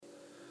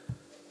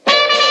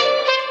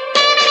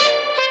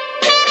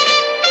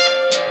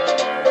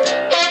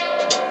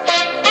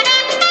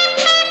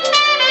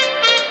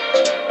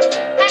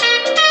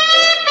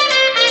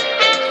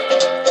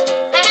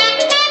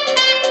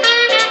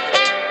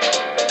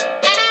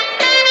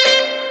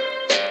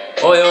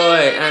Oi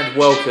oi and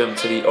welcome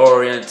to the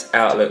Orient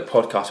Outlook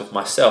podcast with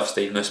myself,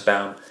 Steve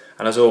Nussbaum,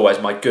 and as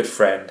always my good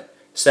friend,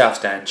 South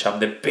Stand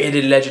chum, the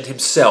bearded legend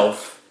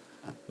himself,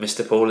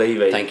 Mr. Paul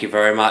Levy. Thank you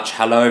very much.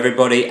 Hello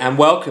everybody and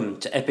welcome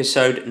to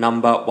episode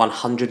number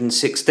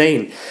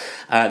 116.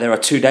 There are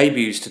two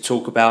debuts to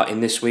talk about in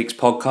this week's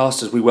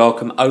podcast as we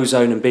welcome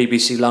Ozone and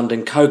BBC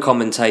London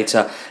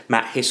co-commentator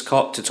Matt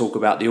Hiscock to talk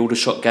about the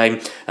Aldershot game,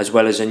 as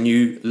well as a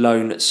new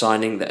loan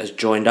signing that has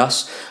joined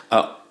us.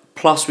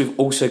 Plus, we've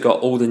also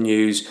got all the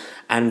news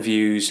and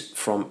views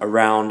from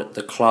around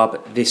the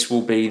club. This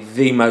will be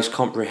the most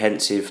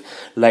comprehensive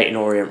Leyton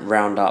Orient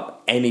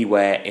roundup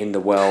anywhere in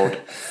the world.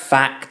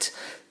 Fact.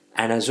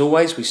 And as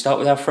always, we start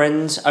with our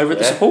friends over at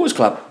the Supporters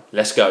Club.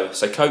 Let's go.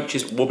 So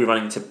coaches will be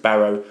running to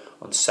Barrow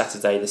on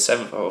Saturday the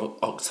 7th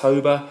of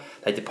October.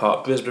 They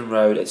depart Brisbane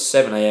Road at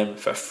 7 a.m.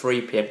 for a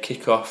 3 p.m.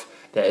 kickoff.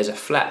 There is a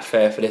flat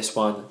fare for this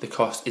one. The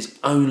cost is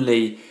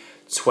only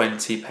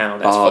 £20.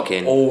 That's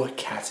bargain. For all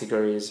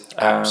categories.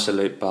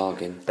 Absolute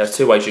bargain. There are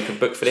two ways you can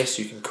book for this.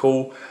 You can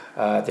call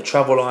the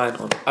travel line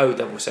on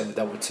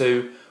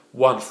 07722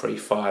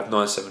 135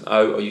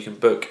 970, or you can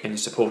book in the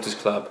Supporters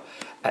Club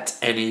at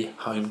any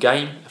home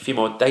game. A few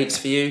more dates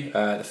for you.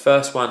 The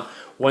first one,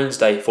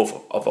 Wednesday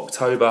 4th of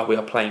October, we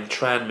are playing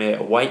Tranmere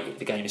away.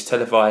 The game is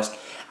televised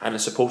and the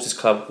Supporters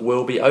Club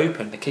will be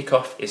open. The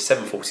kickoff is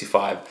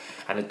 7:45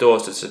 and the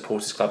doors to the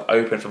Supporters Club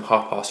open from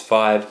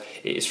 5:30.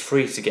 It is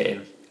free to get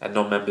in and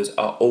non-members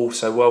are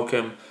also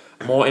welcome.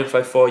 More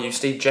info for you.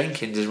 Steve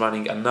Jenkins is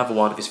running another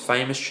one of his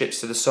famous trips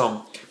to the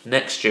Somme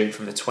next June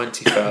from the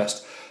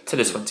 21st to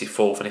the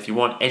 24th, and if you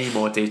want any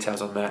more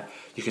details on that,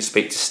 you can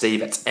speak to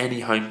Steve at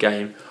any home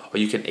game, or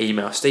you can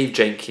email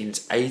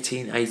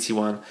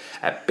stevejenkins1881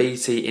 at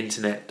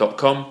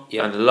btinternet.com.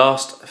 Yep. And the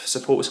last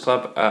Supporters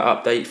Club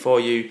update for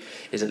you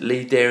is that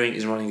Lee Deering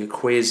is running a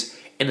quiz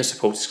in the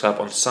Supporters Club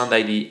on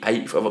Sunday the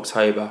 8th of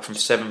October from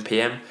 7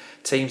 p.m.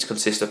 Teams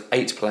consist of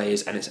 8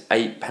 players and it's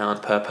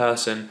 £8 per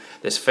person.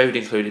 There's food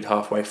included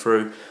halfway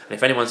through. And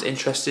if anyone's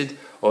interested,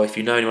 or if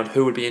you know anyone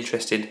who would be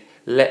interested,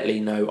 let Lee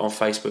know on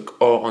Facebook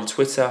or on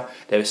Twitter.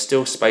 There is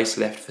still space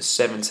left for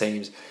 7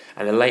 teams,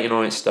 and the Leyton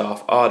Orient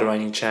staff are the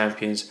reigning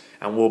champions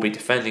and will be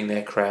defending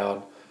their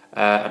crown.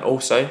 And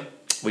also,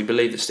 we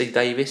believe that Steve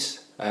Davis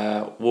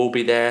will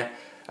be there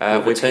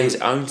with his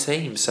own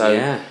team.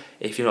 So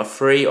if you're not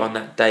free on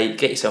that date,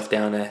 get yourself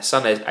down there.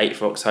 Sunday is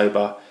 8th of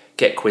October.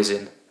 Get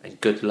quizzing. And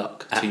good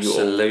luck to you all.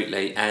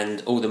 Absolutely,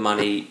 and all the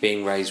money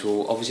being raised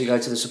will obviously go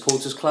to the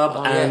Supporters Club,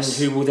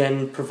 who will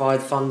then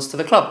provide funds to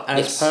the club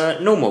as per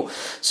normal.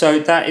 So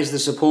that is the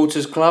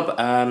Supporters Club.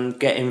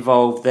 Get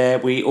involved there.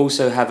 We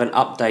also have an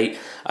update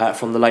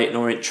from the Leyton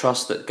Orient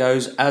Trust that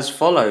goes as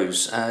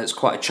follows. It's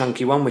quite a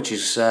chunky one, which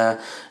is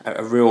a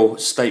real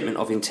statement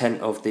of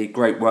intent of the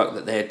great work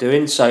that they're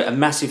doing. So a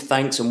massive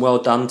thanks and well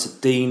done to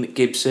Dean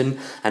Gibson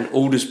and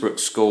Aldersbrook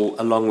School,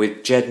 along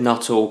with Jed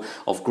Nuttall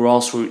of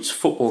Grassroots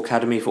Football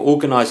Academy, for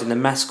organising the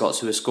mascots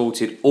who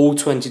escorted all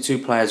 22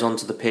 players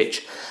onto the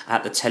pitch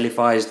at the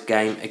televised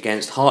game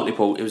against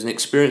Hartlepool. It was an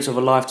experience of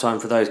a lifetime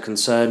for those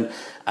concerned,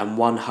 and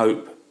one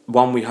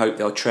we hope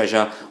they'll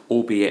treasure,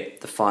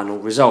 albeit the final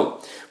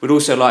result. We'd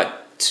also like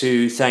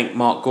to thank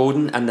Mark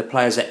Gordon and the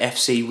players at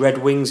FC Red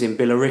Wings in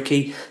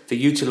Billericay for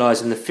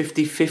utilising the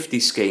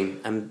 50-50 scheme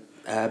and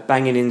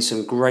banging in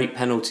some great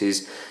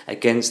penalties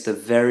against the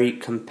very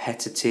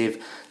competitive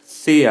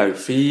Theo.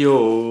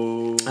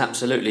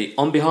 Absolutely.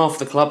 On behalf of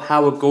the club,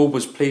 Howard Gould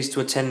was pleased to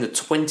attend the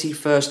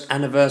 21st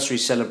anniversary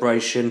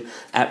celebration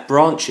at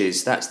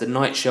Branches. That's the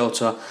night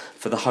shelter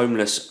for the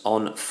homeless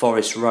on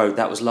Forest Road.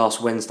 That was last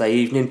Wednesday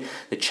evening.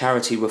 The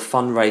charity were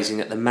fundraising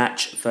at the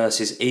match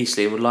versus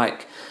Eastleigh. I would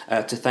like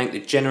to thank the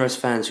generous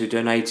fans who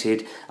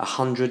donated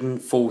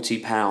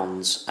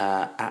 £140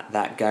 at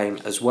that game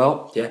as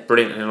well. Yeah,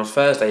 brilliant. And on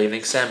Thursday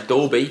evening, Sam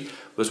Dalby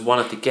was one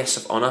of the guests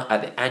of honour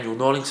at the annual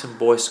Norlington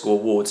Boys School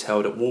Awards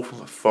held at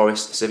Waltham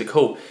Forest Civic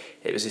Hall.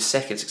 It was his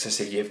second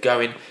successive year of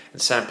going, and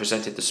Sam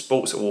presented the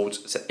sports awards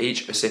to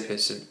each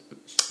recipient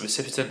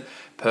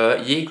per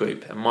year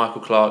group. And Michael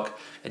Clark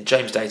and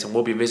James Dayton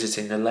will be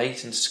visiting the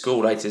Leyton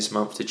School later this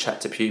month to chat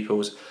to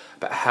pupils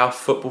about how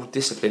football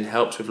discipline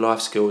helps with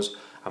life skills,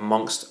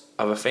 amongst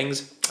other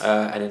things.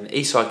 And in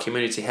Eastside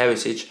Community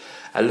Heritage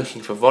are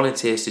looking for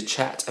volunteers to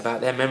chat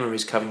about their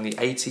memories covering the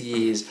 80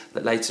 years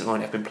that Leyton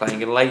Orient have been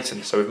playing in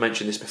Leyton. So we've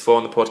mentioned this before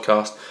on the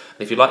podcast, and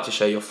if you'd like to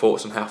share your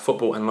thoughts on how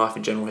football and life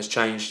in general has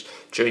changed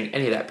during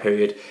any of that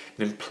period,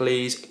 then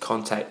please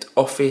contact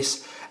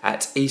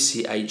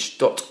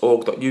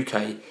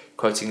office@ech.org.uk,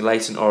 quoting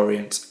Leyton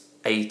Orient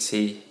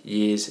 80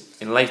 years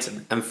in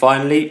Leyton. And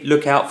finally,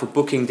 look out for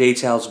booking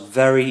details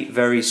very,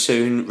 very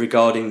soon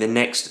regarding the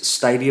next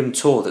stadium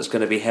tour that's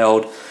going to be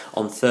held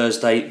on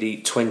Thursday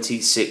the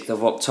 26th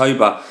of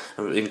October,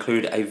 and will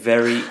include a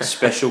very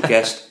special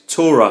guest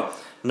tourer.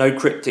 No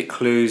cryptic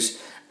clues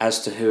as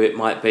to who it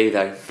might be,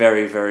 though.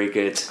 Very, very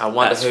good. I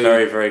wonder That's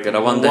very, very good. I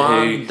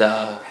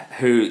wonder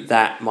who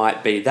that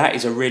might be. That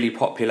is a really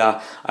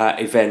popular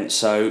event,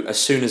 so as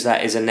soon as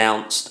that is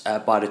announced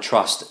by the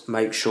Trust,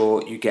 make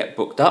sure you get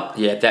booked up.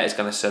 Yeah, that is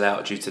going to sell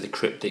out due to the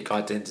cryptic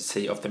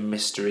identity of the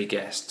mystery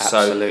guest.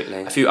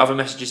 Absolutely. So, a few other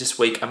messages this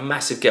week. A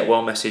massive get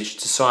well message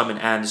to Simon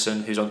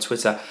Anderson, who's on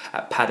Twitter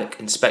at Paddock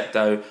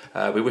Inspecto.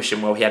 We wish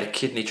him well. He had a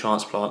kidney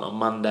transplant on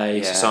Monday.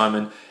 Yeah. So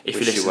Simon, if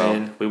you're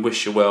listening, we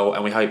wish you well,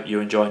 and we hope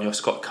you're enjoying your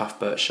Scott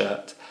Cuthbert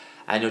shirt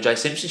and your Jay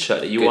Simpson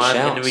shirt that you won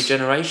in the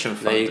Regeneration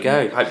Fund. There you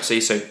go. Hope to see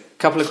you soon.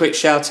 Couple of quick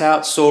shout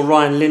outs. Saw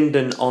Ryan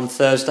Linden on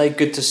Thursday.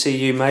 Good to see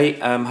you,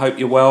 mate. Hope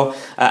you're well.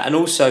 And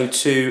also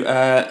to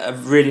a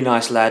really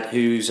nice lad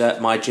who's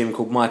at my gym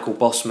called Michael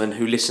Bossman,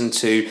 who listened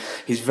to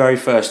his very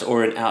first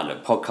Orient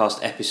Outlook podcast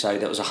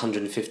episode. That was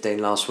 115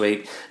 last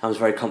week. I was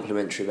very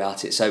complimentary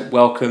about it. So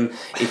welcome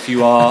if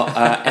you are.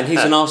 And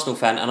he's an Arsenal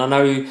fan. And I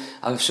know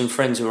I have some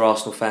friends who are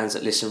Arsenal fans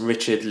that listen.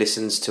 Richard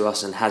listens to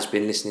us and has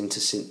been listening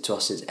to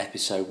us since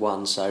episode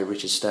 1. So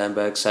Richard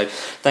Sternberg. So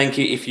thank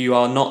you if you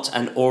are not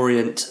an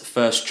Orient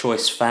first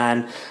choice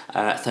fan.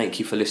 Thank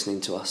you for listening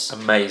to us.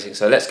 Amazing.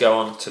 So let's go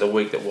on to the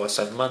week that was.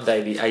 So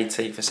Monday the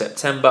 18th of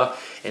September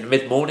in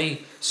mid-morning,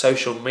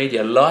 social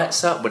media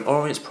lights up when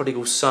Orient's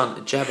prodigal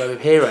son Jabo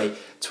Hire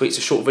tweets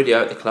a short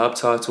video at the club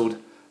titled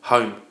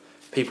Home.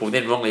 People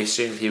then wrongly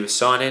assumed he was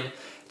signing.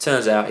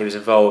 Turns out he was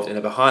involved in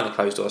a behind the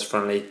closed doors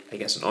friendly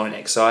against an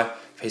Orient XI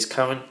for his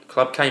current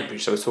club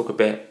Cambridge. So we'll talk a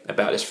bit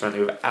about this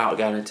friendly without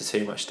going into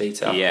too much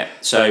detail. Yeah,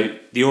 so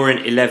the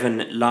Orient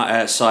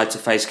 11 side to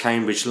face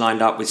Cambridge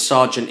lined up with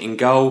Sargent in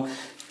goal,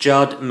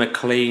 Judd,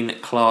 McLean,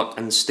 Clark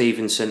and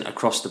Stevenson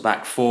across the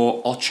back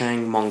four,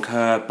 Ochang,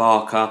 Moncur,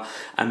 Barker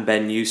and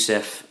Ben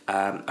Youssef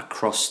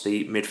across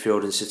the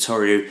midfield, and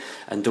Satoru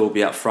and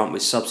Dalby up front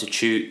with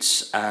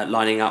substitutes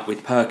lining up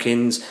with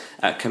Perkins,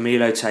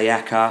 Camilo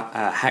Tayaka,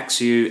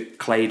 Haxiu,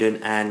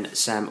 Claydon and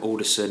Sam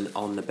Alderson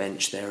on the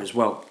bench there as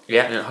well.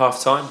 Yeah, and at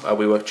half time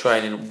we were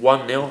trailing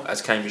 1-0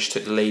 as Cambridge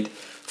took the lead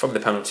from the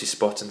penalty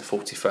spot in the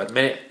 43rd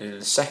minute, and in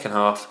the second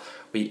half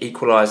we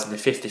equalised in the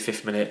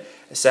 55th minute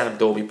as Sam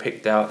Dalby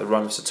picked out the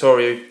run of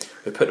Satoru,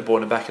 who put the ball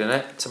in the back of the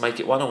net to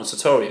make it 1-0.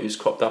 Satoru, who's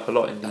cropped up a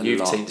lot in the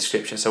youth team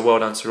description, so well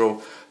done to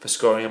all for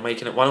scoring and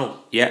making it 1-0.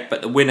 Yeah,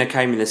 but the winner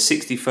came in the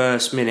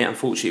 61st minute.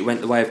 Unfortunately, it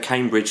went the way of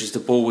Cambridge as the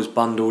ball was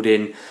bundled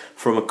in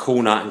from a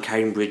corner and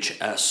Cambridge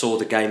saw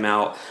the game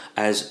out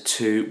as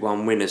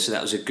 2-1 winners. So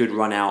that was a good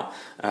run out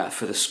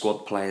for the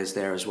squad players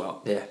there as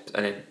well. Yeah,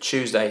 and then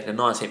Tuesday, the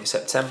 19th of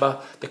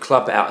September, the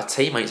club put out a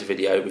teammates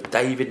video with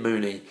David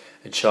Mooney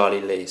and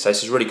Charlie Lee. So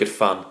this is really good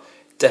fun.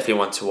 Definitely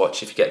one to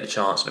watch if you get the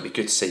chance, and it'll be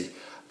good to see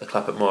the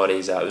club put more of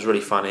these out. It was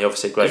really funny.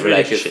 Obviously, a great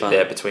relationship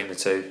there between the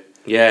two.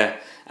 Yeah,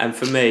 and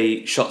for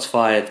me, shots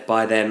fired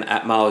by them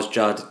at Miles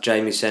Judd,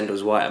 Jamie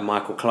Sendles-White and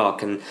Michael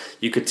Clark, and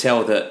you could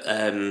tell that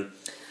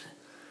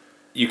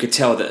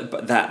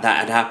that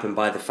had happened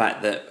by the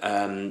fact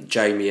that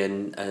Jamie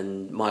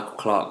and Michael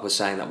Clark were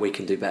saying that we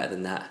can do better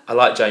than that. I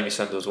like Jamie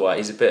Sendles-White.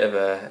 He's a bit of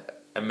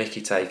a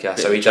Mickey taker,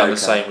 so he done the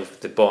same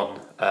with the Bon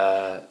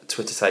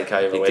Twitter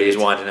takeover where he was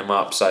winding him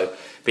up. So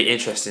be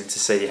interesting to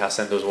see how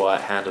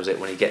Sendles-White handles it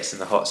when he gets in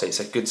the hot seat.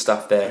 So good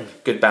stuff there,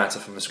 good banter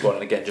from the squad,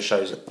 and again just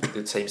shows that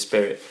the team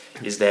spirit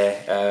is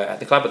there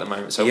at the club at the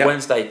moment. So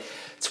Wednesday,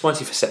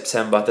 20th of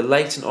September, the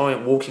Leyton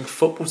Orient walking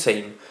football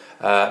team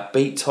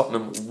beat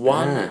Tottenham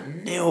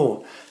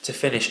 1-0 to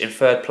finish in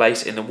third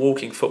place in the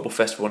Walking Football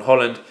Festival in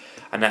Holland,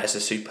 and that is a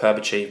superb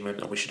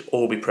achievement, and we should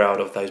all be proud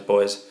of those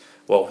boys,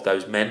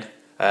 those men.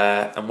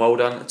 And well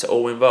done to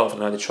all involved. I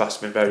know the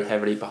Trust have been very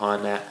heavily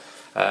behind that.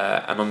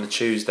 And on the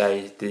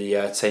Tuesday,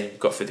 the team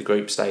got through the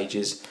group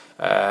stages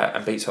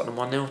and beat Tottenham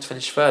 1-0 to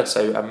finish third.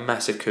 So a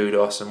massive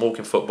kudos, and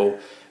walking football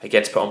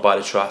again put on by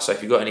the Trust. So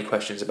if you've got any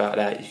questions about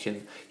that, you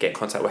can get in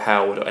contact with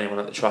Howard or anyone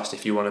at the Trust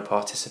if you want to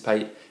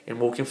participate in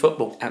walking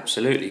football.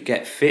 Absolutely,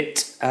 get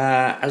fit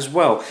as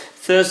well.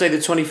 Thursday the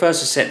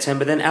 21st of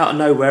September, then out of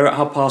nowhere at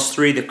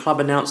 3:30, the club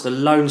announced the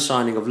loan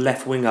signing of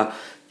left winger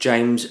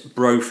James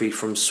Brophy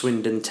from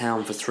Swindon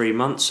Town for 3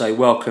 months. So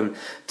welcome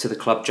to the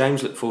club,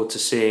 James. Look forward to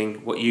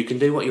seeing what you can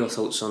do. What are your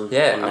thoughts on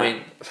that? I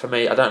mean, for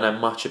me, I don't know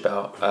much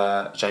about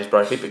James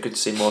Brophy, but good to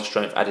see more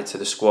strength added to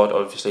the squad.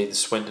 Obviously, the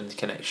Swindon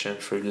connection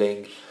through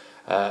Ling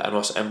and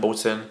Ross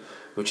Embleton,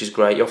 which is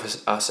great. He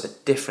offers us a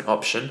different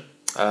option.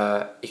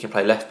 He can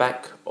play left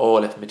back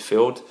or left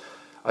midfield.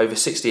 Over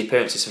 60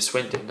 appearances for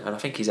Swindon, and I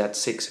think he's had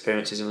 6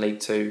 appearances in League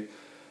 2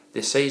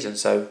 this season,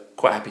 so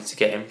quite happy to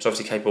get him. He's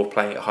obviously capable of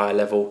playing at a higher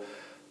level.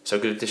 So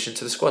good addition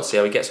to the squad. See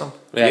how he gets on.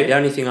 Yeah, the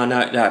only thing I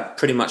know,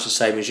 pretty much the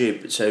same as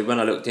you. So when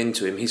I looked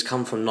into him, he's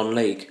come from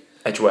non-league.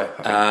 Edgware,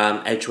 I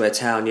think. Edgware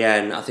Town, yeah,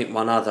 and I think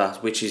one other,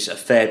 which is a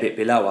fair bit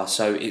below us.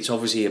 So it's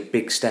obviously a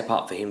big step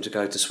up for him to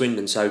go to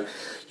Swindon. So,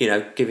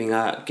 giving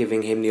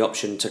him the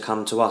option to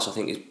come to us, I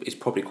think is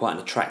probably quite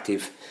an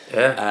attractive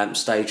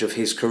stage of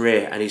his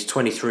career. And he's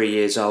 23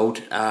 years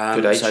old.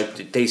 Good age. So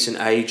decent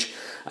age.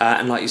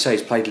 And like you say,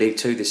 he's played League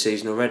 2 this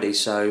season already,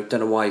 so don't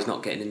know why he's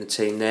not getting in the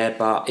team there.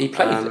 But he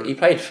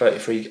played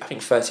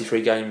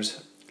 33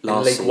 games last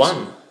in League season.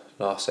 1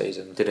 last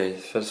season. Did he?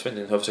 For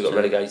Swindon, obviously got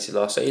relegated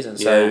last season.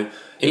 So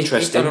interesting.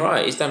 He's done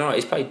alright.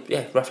 He's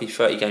played roughly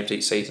 30 games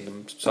each season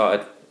and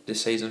started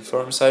this season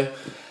for him. So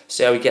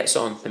see how he gets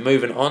on. Then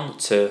moving on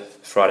to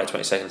Friday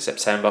 22nd of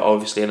September.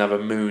 Obviously another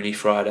Mooney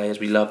Friday, as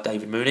we love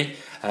David Mooney,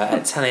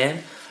 at 10 a.m.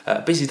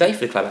 A busy day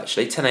for the club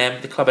actually. 10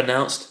 a.m. the club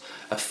announced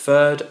a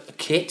third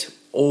kit,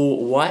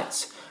 all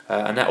white.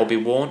 And that will be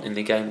worn in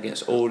the game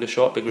against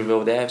Aldershot. Big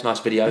reveal there. It's a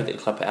nice video that the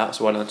club put out.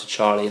 So well done to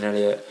Charlie and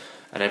Elliot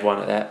and everyone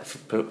at that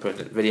for putting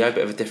the video.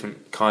 Bit of a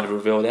different kind of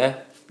reveal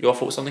there. Your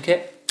thoughts on the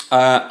kit?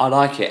 I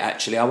like it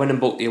actually. I went and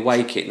bought the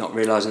away kit, not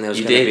realising there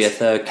was going to be a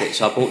third kit.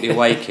 So I bought the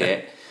away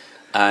kit,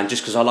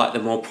 just because I like the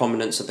more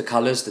prominence of the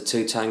colours, the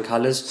two-tone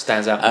colours.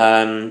 Stands out.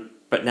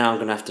 But now I'm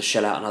going to have to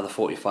shell out another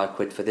 45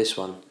 quid for this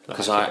one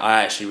because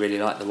I actually really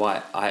like the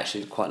white. I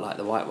actually quite like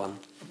the white one.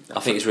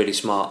 I think it's really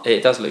smart.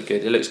 It does look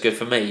good. It looks good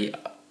for me.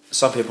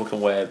 Some people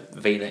can wear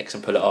V-necks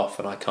and pull it off,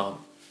 and I can't.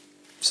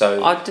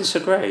 So I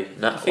disagree.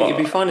 I think you'd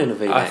be fine in a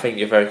V-neck. I think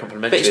you're very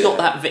complimentary. But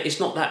it's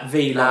not that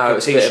V like a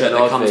t-shirt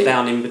that comes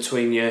down in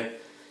between your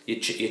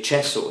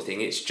chest sort of thing.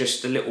 It's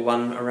just a little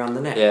one around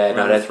the neck. Yeah,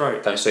 around the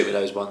throat. Don't suit me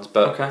those ones.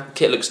 But the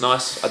kit looks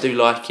nice. I do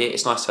like it.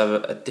 It's nice to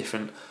have a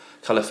different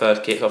colour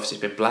third kit. Obviously,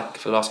 it's been black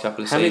for the last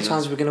couple of seasons. How many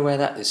times are we going to wear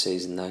that this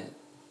season though?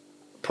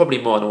 Probably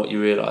more than what you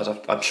realise.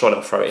 I'm sure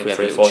they'll throw it in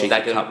 3 or 4.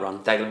 Dagenham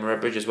and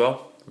Redbridge as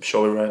well. I'm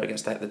sure we were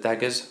against the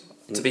Daggers.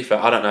 To be fair,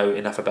 I don't know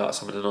enough about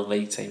some of the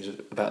non-league teams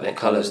about their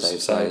colours.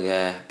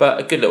 But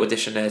a good little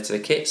addition there to the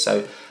kit.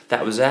 So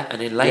that was that.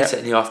 And then later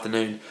in the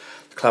afternoon,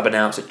 the club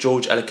announced that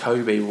George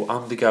Elokobi will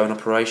undergo an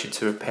operation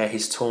to repair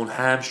his torn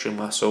hamstring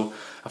muscle.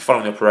 And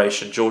following the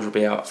operation, George will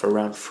be out for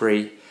around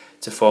 3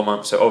 to 4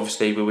 months. So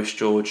obviously, we wish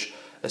George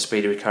a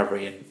speedy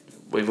recovery. And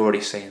we've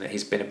already seen that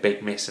he's been a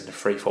big miss in the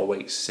 3-4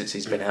 weeks since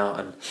he's been out.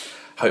 And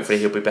hopefully,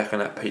 he'll be back on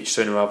that pitch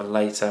sooner rather than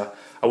later.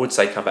 I would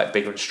say come back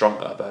bigger and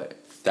stronger, but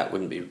that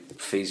wouldn't be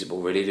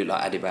feasible, really. He'd look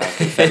like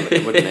Adebayo and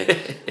Fenwick, wouldn't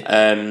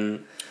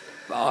he?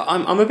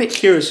 I'm a bit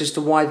curious as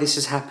to why this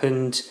has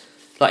happened.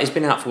 Like, he's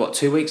been out for,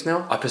 2 weeks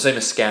now? I presume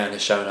a scan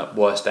has shown up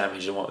worse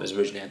damage than what was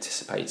originally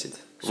anticipated.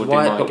 So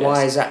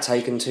why has that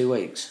taken 2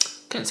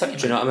 weeks? Can't tell you,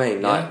 do you know what I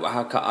mean?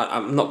 Like,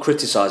 I'm not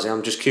criticising,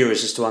 I'm just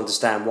curious as to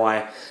understand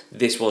why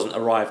this wasn't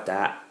arrived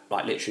at,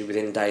 like, literally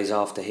within days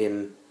after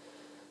him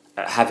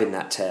having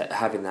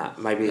that.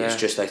 Maybe it's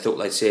just they thought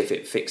they'd see if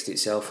it fixed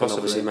itself. Possibly. And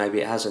obviously maybe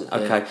it hasn't.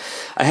 Okay.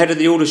 Ahead of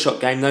the Aldershot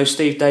game though,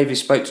 Steve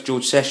Davies spoke to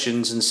George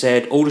Sessions and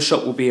said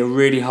Aldershot will be a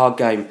really hard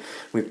game.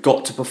 We've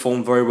got to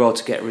perform very well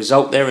to get a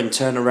result there and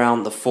turn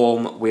around the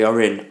form we are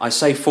in. I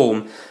say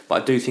form,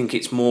 but I do think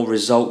it's more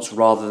results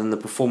rather than the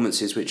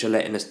performances which are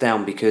letting us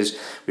down, because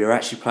we are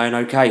actually playing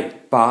okay,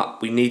 but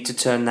we need to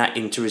turn that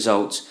into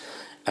results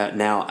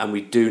now, and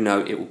we do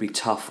know it will be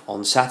tough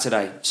on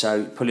Saturday.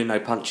 So pulling no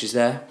punches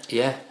there.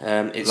 Yeah,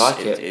 it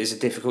is a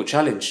difficult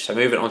challenge. So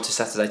moving on to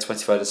Saturday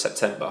 23rd of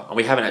September, and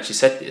we haven't actually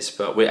said this,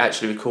 but we're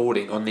actually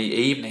recording on the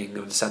evening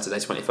of the Saturday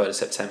 23rd of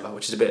September,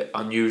 which is a bit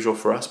unusual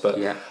for us, but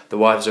the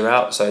wives are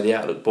out, so the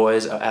Outlook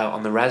boys are out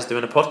on the Raz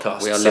doing a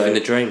podcast. We are living the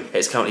dream.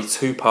 It's currently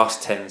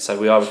 10:02, so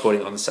we are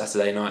recording on the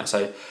Saturday night.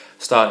 So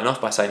starting off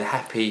by saying a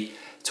happy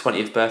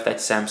 20th birthday to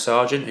Sam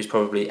Sargent, who's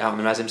probably out on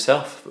the Raz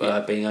himself,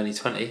 being only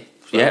 20.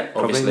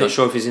 Probably not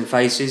sure if he's in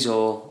Faces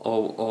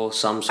or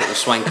some sort of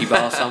swanky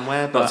bar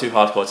somewhere. But not too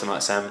hardcore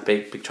tonight, Sam.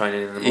 Big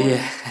training in the morning.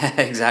 Yeah,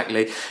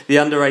 exactly. The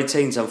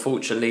under-18s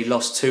unfortunately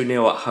lost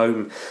 2-0 at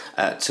home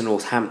to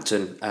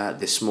Northampton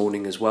this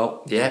morning as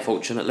well. Yeah,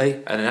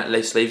 unfortunately. And that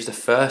leaves the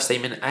first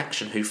team in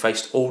action, who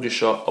faced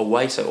Aldershot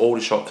away. So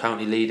Aldershot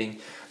currently leading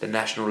the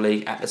National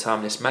League at the time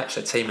of this match.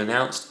 The team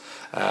announced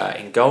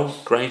in goal,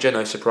 Granger,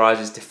 no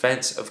surprises.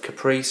 Defence of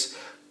Caprice,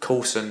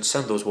 Coulson,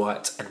 Sandals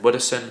White and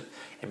Wooderson.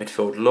 In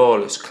midfield,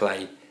 Lawless,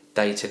 Clay,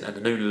 Dayton and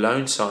the new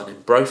loan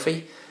signing,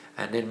 Brophy.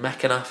 And then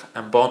McAnuff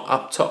and Bond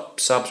up top.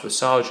 Subs were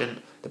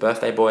Sargent, the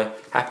birthday boy,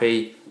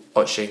 Happy,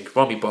 Otching,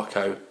 Romy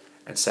Bocco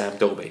and Sam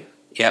Dalby.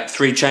 Yep,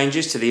 3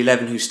 changes to the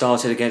 11 who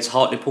started against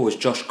Hartlepool as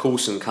Josh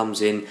Coulson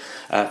comes in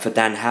for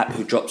Dan Happ,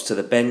 who drops to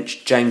the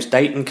bench. James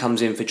Dayton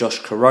comes in for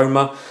Josh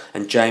Karoma,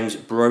 and James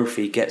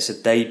Brophy gets a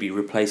debut,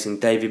 replacing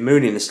David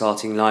Mooney in the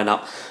starting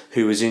lineup,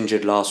 who was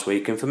injured last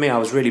week. And for me, I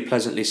was really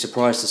pleasantly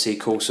surprised to see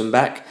Coulson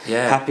back.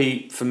 Yeah.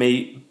 Happy, for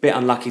me, bit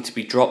unlucky to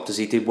be dropped as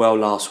he did well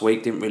last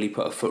week. Didn't really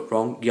put a foot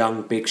wrong.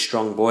 Young, big,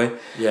 strong boy.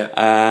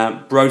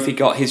 Yeah. Brophy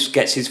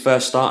gets his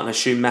first start, and I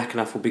assume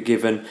McAnuff will be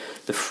given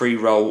the free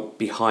role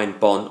behind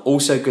Bond.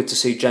 Also good to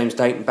see James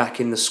Dayton back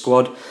in the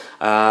squad.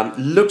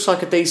 Looks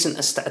like a decent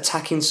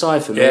attacking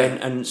side for me,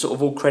 and sort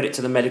of all credit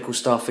to the medical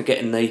staff for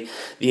getting the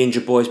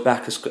injured boys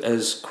back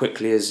as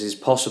quickly as is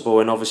possible,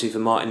 and obviously for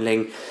Martin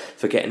Ling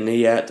for getting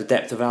the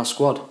depth of our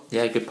squad.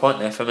 Yeah, good point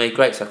there for me.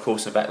 Great to have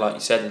Coulson back, like you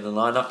said, in the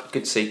lineup.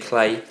 Good to see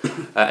Clay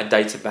and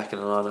Dayton back in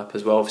the lineup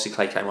as well. Obviously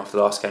Clay came off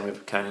the last game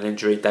with an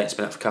injury. Dayton's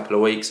been out for a couple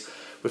of weeks.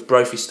 With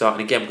Brophy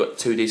starting again, we've got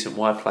 2 decent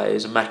wide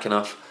players, and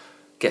McAnuff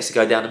gets to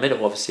go down the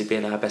middle, obviously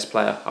being our best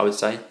player, I would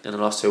say, in the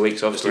last 2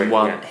 weeks. Obviously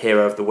won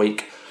Hero of the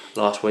Week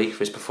last week for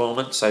his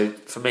performance. So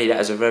for me, that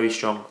is a very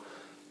strong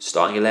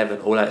starting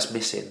 11. All that's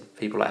missing,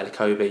 people like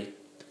Elokobi,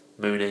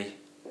 Mooney,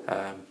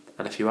 and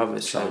a few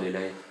others.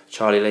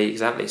 Charlie Lee,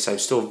 exactly. So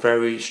still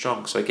very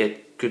strong. So again,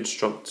 good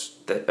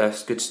strength in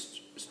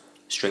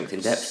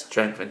depth.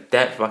 Strength in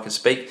depth, if I can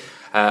speak.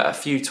 A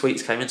few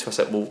tweets came into us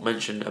that we'll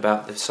mention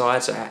about the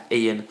side. So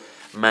Ian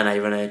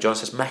Renee John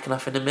says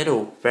McAnuff in the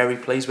middle. Very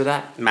pleased with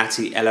that.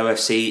 Matty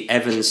LOFC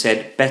Evans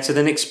said better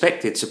than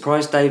expected.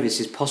 Surprised Davis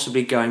is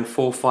possibly going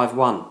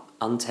 4-5-1.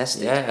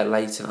 Untested. Yeah,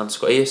 Leyton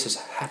 _ says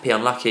happy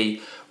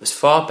unlucky was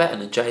far better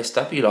than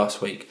JSW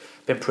last week.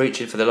 Been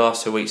preaching for the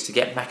last 2 weeks to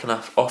get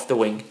McAnuff off the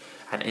wing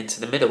and into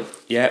the middle.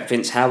 Yeah,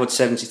 Vince Howard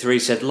 73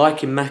 said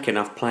liking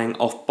McAnuff playing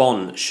off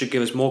Bond should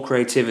give us more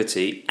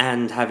creativity,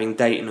 and having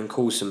Dayton and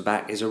Coulson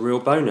back is a real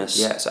bonus.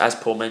 Yeah, so as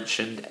Paul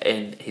mentioned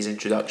in his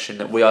introduction,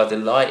 that we are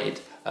delighted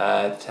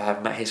to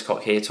have Matt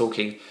Hiscock here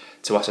talking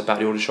to us about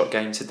the Aldershot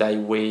game today.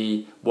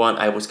 We weren't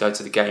able to go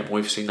to the game.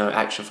 We've seen no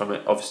action from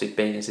it, obviously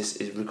being as this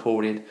is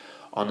recorded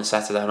on a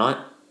Saturday night.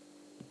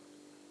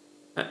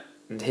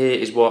 And here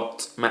is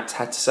what Matt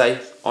had to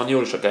say on the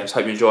Aldershot games.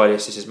 Hope you enjoy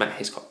this. This is Matt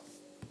Hiscock.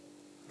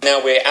 Now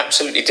we're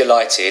absolutely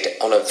delighted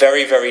on a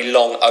very, very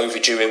long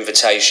overdue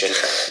invitation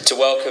to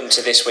welcome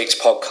to this week's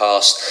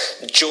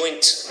podcast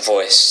joint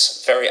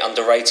voice, very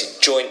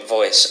underrated joint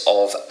voice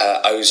of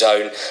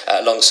Ozone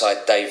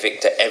alongside Dave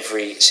Victor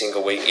every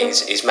single week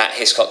is Matt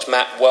Hiscock.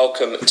 Matt,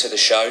 welcome to the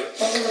show.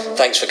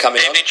 Thanks for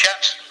coming on.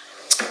 Chaps.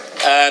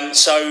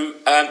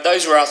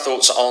 Those were our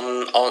thoughts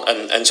on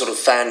and sort of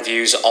fan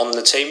views on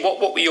the team.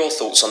 What were your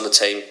thoughts on the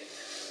team?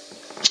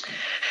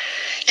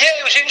 Yeah,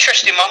 it was an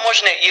interesting one,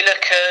 wasn't it? You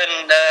look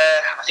and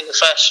I think the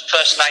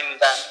first name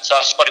that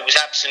I spotted was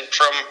absent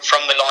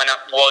from the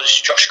lineup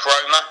was Josh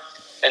Cromer,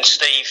 and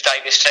Steve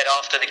Davis said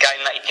after the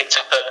game that he picked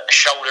up a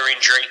shoulder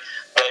injury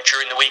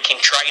during the week in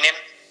training.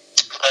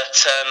 But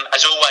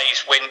as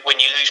always, when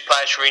you lose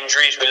players for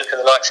injuries, we look at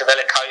the likes of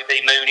Ella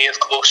Kobe, Mooney, of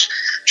course,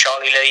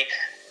 Charlie Lee.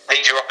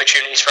 These are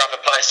opportunities for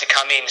other players to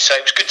come in. So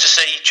it was good to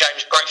see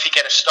James Brophy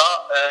get a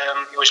start.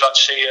 You always like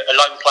to see a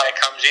lone player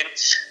comes in,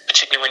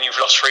 particularly when you've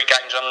lost 3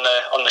 games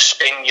on the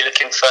spin. You're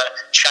looking for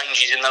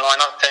changes in the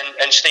lineup,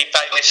 and Steve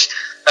Davis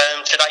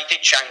today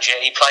did change it.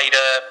 He played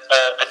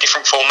a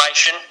different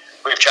formation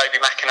with Joby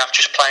McAnuff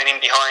just playing in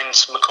behind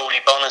Macaulay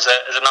Bonne as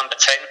a number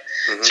 10.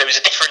 Mm-hmm. So it was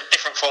a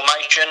different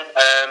formation.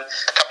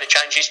 A couple of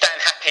changes. Dan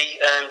Happy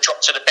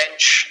dropped to the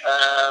bench,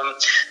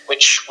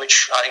 which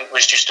I think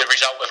was just a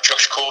result of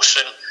Josh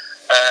Coulson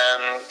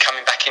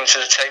coming back into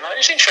the team.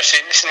 It was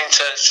interesting listening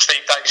to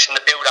Steve Davis in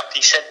the build-up.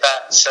 He said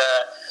that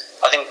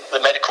I think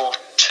the medical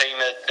team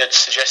had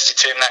suggested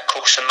to him that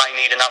Coulson may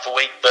need another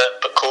week,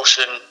 but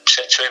Coulson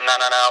said to him, no,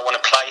 I want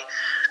to play.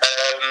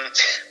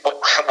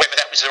 Whether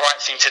that was the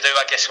right thing to do,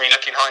 I guess we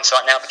look in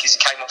hindsight now, because he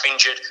came off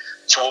injured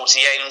towards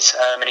the end,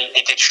 and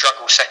he did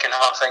struggle second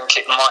half. I think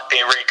it might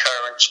be a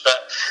reoccurrence,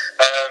 but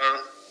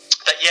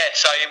yeah.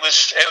 So it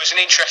was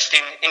an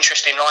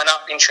interesting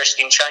lineup,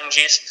 interesting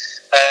changes.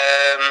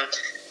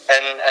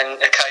 And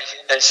okay,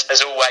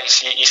 as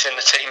always, you send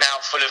the team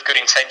out full of good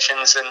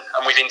intentions,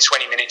 and within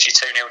 20 minutes you're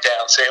 2-0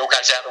 down, so it all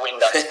goes out the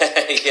window.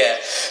 Yeah,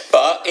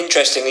 but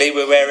interestingly,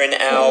 we're wearing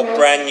our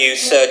brand new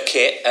third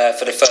kit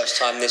for the first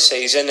time this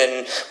season,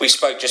 and we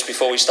spoke just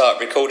before we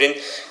started recording.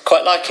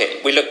 Quite like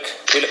it. We look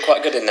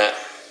quite good in that.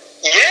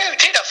 Yeah, we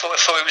did. I thought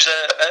it was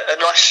a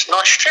nice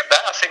strip.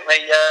 That I think I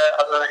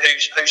don't know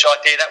whose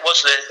idea that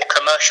was, the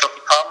commercial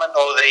department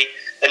or the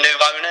new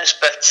owners,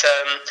 but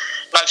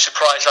no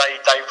surprise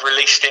they've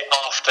released it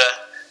after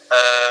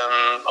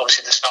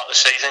obviously the start of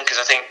the season, because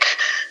I think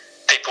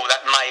people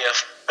that may have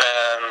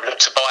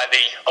looked to buy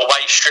the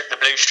away strip, the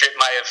blue strip,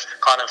 may have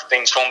kind of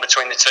been torn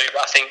between the two.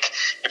 But I think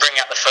you bring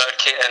out the third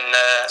kit, and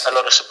a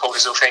lot of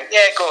supporters will think,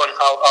 yeah, go on,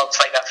 I'll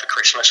take that for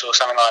Christmas or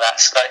something like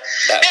that. So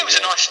it was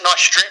a nice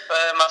strip.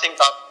 I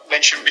think I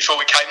mentioned before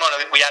we came on,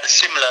 I think we had a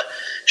similar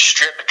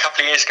strip a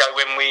couple of years ago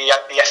when we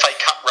had the FA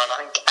Cup run.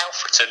 I think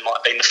Alfreton might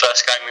have been the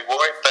first game we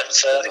wore it, but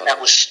I think that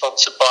was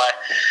sponsored by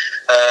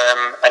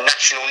a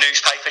national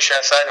newspaper,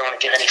 shall I say. I don't want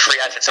to give any free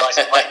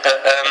advertising away,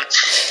 but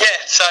yeah.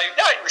 So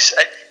no,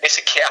 it's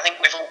a kit. I think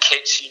with all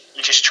kits,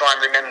 you just try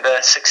and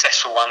remember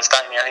successful ones,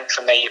 don't you? I think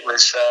for me it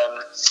was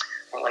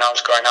when I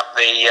was growing up,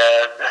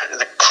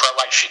 the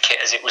Croatia kit,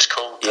 as it was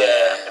called, the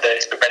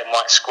red and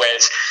white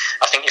squares.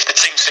 I think if the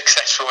team's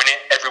successful in it,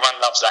 everyone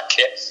loves that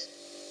kit.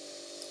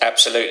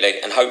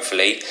 Absolutely, and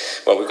hopefully,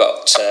 well,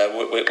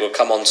 we'll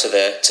come on to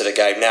the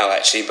game now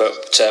actually, but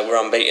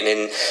we're unbeaten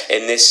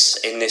in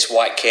this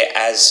white kit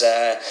as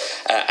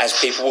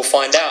people will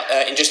find out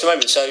in just a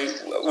moment. So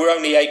we're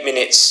only 8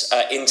 minutes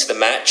into the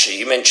match.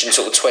 You mentioned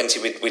sort of 20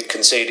 we'd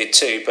conceded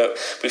 2, but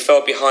we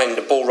fell behind.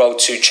 The ball rolled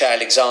to Che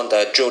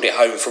Alexander, drilled it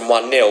home from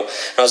 1-0.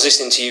 And I was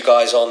listening to you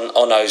guys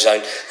on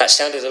Ozone. That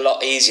sounded a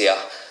lot easier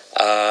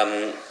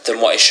than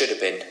what it should have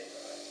been.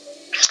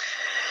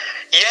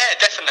 Yeah,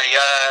 definitely.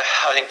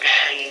 I think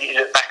you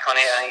look back on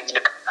it, I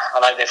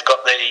know they've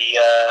got the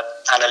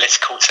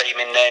analytical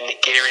team in there. Nick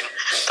Gearing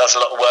does a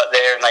lot of work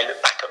there, and they look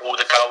back at all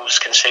the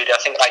goals conceded.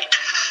 I think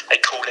they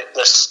call it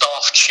the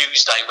Staff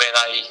Tuesday, where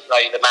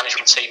the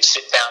management team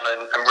sit down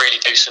and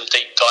really do some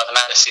deep dive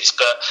analysis.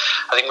 But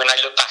I think when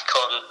they look back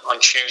on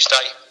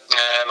Tuesday,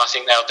 I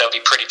think they'll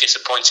be pretty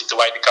disappointed the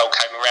way the goal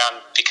came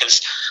around,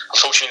 because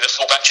unfortunately the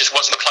fullback just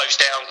wasn't closed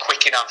down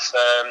quick enough.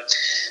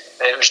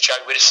 It was Joe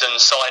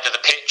Widdowson's side of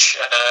the pitch,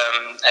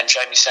 and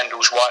Jamie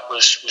Sandles-White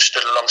was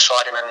stood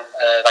alongside him, and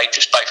they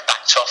just both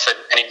backed off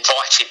and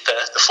invited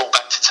the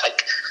fullback to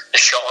take the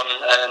shot on,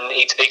 and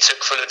he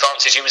took full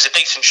advantage. It was a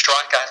decent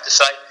strike, I have to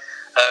say.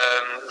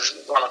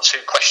 One or two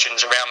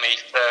questions around me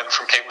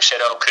from people said,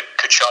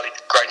 could Charlie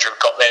Granger have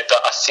got there?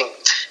 But I think,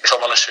 if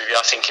I'm honest with you,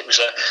 I think it was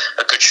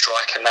a good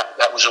strike, and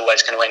that was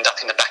always going to end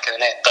up in the back of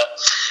the net. But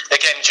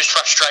again, just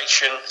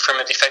frustration from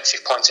a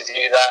defensive point of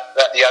view that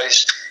the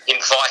O's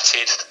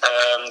invited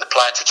the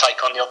player to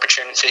take on the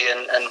opportunity,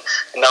 and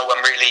no one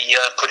really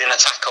put in a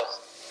tackle.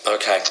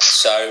 Okay,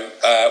 so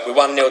we're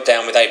 1-0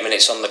 down with 8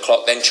 minutes on the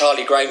clock. Then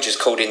Charlie Granger's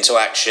called into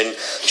action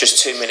just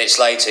 2 minutes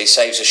later. He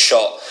saves a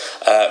shot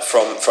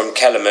from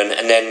Kellerman,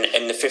 and then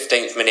in the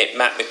 15th minute,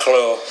 Matt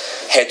McClure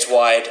heads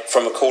wide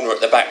from a corner at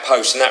the back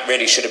post, and that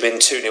really should have been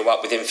 2-0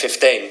 up within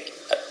 15.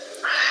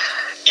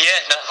 Yeah,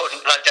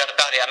 no doubt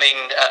about it. I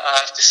mean, I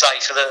have to say,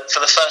 for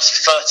the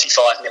first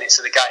 35 minutes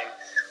of the game,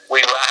 we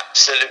were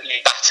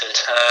absolutely battered.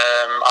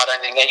 I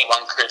don't think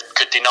anyone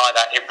could deny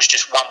that. It was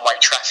just one-way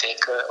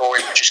traffic, or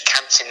it was just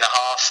camped in the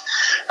half.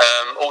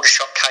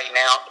 Aldershot came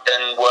out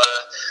and were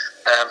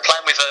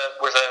playing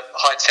with a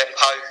high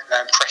tempo,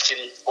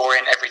 pressing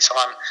Orient every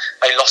time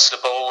they lost the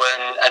ball,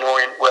 and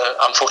Orient were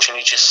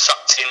unfortunately just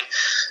sucked in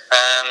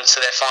to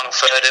their final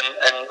third,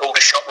 and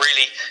Aldershot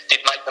really did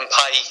make them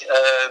pay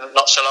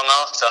not so long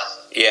after.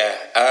 Yeah,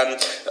 a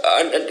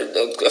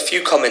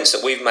few comments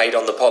that we've made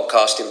on the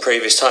podcast in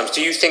previous times. Do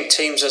you think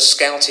teams are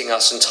scouting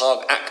us and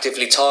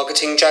actively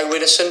targeting Joe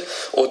Widdowson,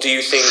 or do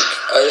you think?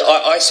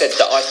 I said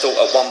that I thought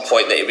at one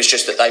point that it was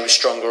just that they were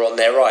stronger on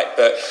their right,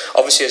 but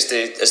obviously as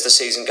the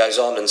season goes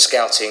on and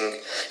scouting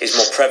is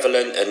more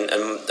prevalent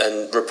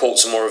and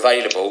reports are more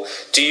available,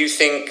 do you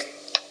think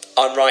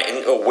I'm right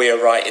or we're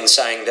right in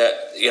saying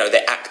that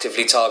they're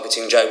actively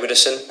targeting Joe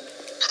Widdowson?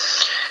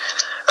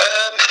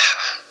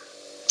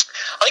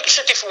 I think it's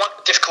a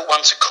difficult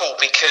one to call,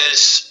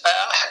 because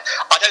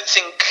I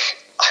think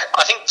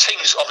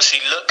teams obviously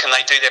look and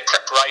they do their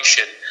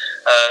preparation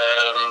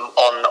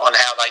on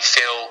how they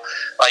feel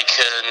they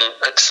can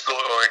explore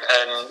it.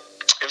 And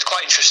it was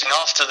quite interesting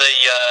after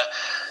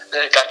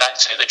go back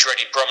to the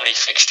dreaded Bromley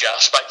fixture. I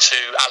spoke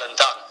to Alan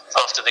Dunn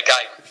after the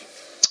game.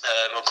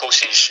 Of course,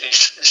 he's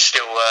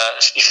still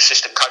he's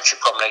assistant coach at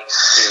Bromley,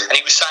 and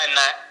he was saying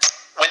that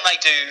when they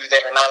do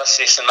their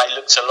analysis and they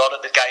looked a lot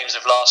at the games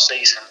of last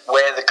season,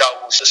 where the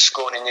goals are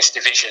scored in this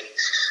division,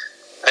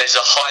 there's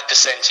a high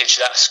percentage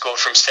that are scored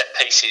from set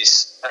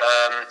pieces.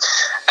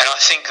 And I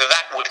think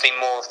that would be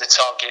more of the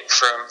target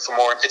from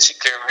more, in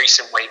particular in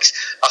recent weeks.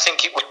 I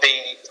think it would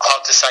be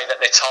hard to say that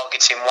they're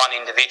targeting one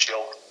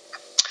individual.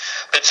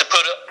 But to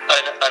put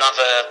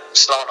another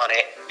slant on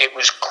it, it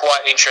was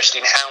quite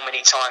interesting how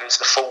many times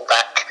the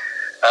fullback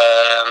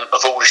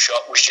of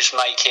Aldershot was just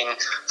making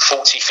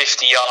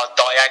 40-50 yard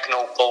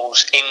diagonal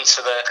balls into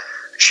the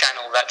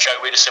channel that Joe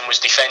Widdowson was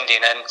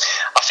defending. And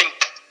I think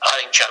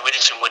Joe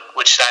Widdowson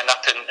would stand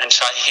up and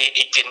say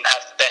he didn't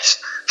have the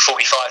best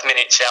 45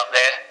 minutes out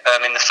there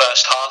in the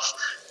first half,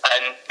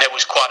 and there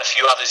was quite a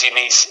few others in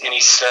his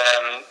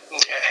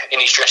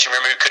dressing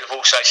room who could have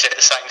also said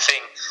the same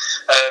thing.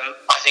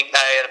 I think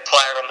they had a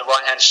player on the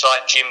right hand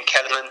side, Jim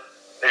Kellerman,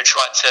 who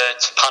tried to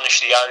punish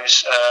the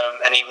O's,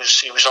 and he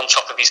was on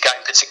top of his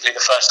game, particularly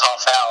the first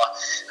half hour.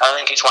 And I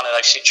think it's one of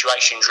those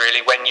situations, really,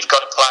 when you've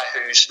got a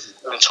player who's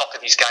on top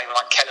of his game,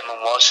 like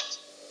Kellerman was,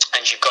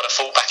 and you've got a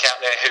fullback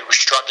out there who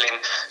was struggling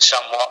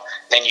somewhat,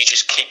 then you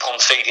just keep on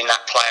feeding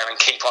that player and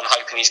keep on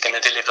hoping he's going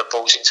to deliver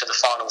balls into the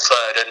final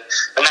third,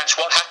 and that's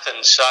what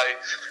happened. So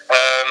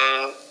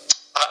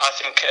I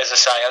think, as I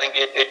say, I think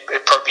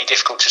it'd probably be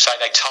difficult to say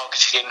they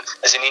targeted him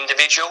as an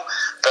individual,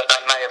 but they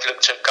may have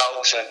looked at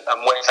goals and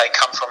where they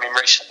come from in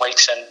recent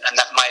weeks, and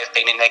that may have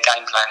been in their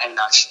game plan, who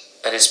knows.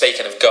 And then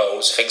speaking of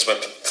goals, things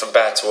went from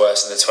bad to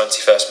worse in the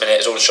 21st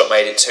minute as Aldershot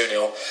made it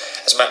 2-0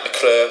 as Matt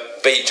McClure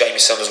beat Jamie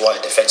Sandles-White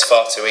in defence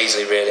far too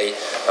easily, really,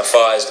 and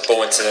fires the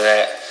ball into the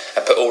net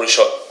and put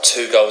Aldershot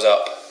 2 goals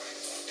up.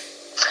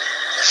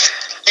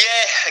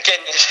 Yeah,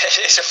 again,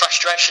 it's a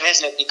frustration,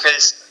 isn't it?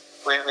 Because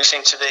we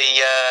seem to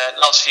be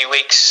last few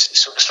weeks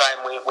sort of saying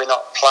we're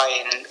not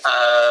playing 90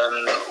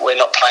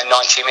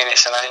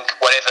 minutes, and I think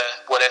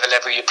whatever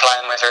level you're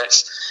playing, whether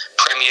it's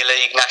Premier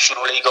League,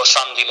 National League or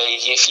Sunday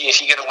League,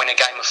 if you're going to win a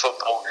game of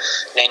football,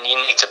 then you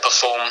need to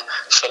perform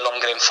for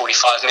longer than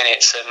 45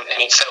 minutes,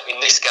 and it felt in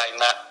this game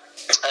that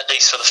at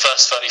least for the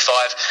first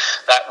 35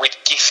 that we'd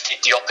gifted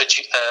the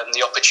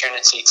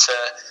opportunity to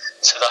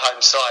the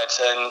home side,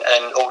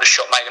 and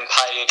Aldershot made them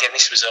pay. Again,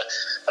 this was a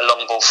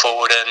long ball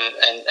forward,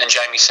 and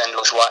Jamie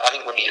Sandles-White, I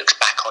think when he looks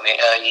back on it,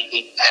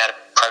 he had a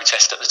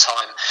protest at the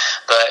time,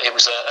 but it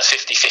was a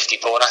 50-50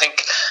 ball, and I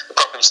think the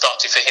problem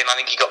started for him. I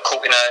think he got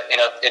caught in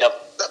a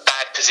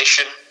bad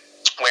position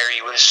where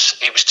he was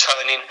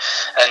turning,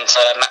 and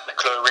Matt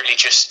McClure really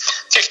just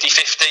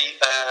 50-50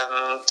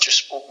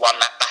 just won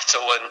that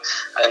battle,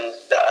 and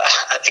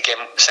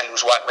again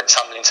Sandles-White went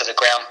tumbling to the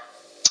ground.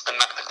 And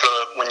Matt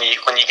McClure,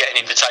 when you get an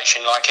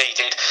invitation like he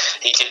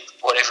did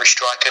what every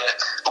striker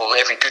or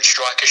every good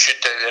striker should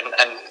do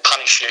and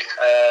punish you.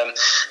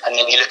 And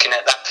then you're looking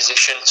at that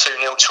position,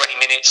 2-0, 20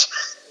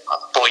 minutes.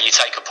 Boy, you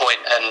take a point.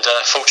 And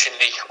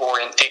fortunately,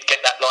 Orient did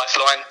get that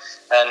lifeline,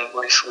 and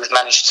we've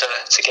managed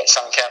to get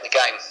something out of the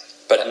game.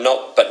 But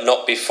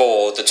not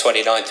before the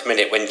 29th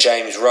minute when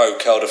James Rowe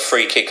curled a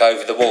free kick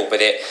over the wall. But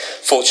it,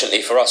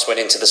 fortunately for us, went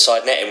into the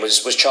side netting.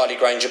 Was Charlie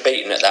Granger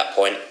beaten at that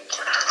point?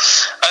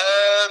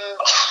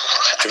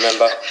 Do you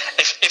remember?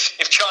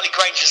 If Charlie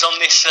Granger's on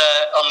this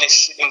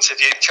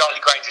interview,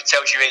 Charlie Granger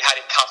tells you he had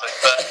it covered.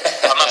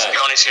 But I must be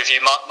honest with you,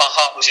 my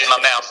heart was in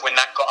my mouth when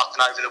that got up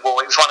and over the wall.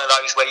 It was one of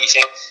those where you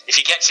think, if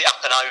he gets it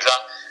up and over,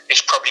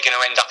 it's probably going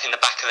to end up in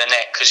the back of the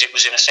net because it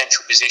was in a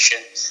central position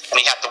and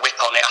he had the whip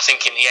on it. I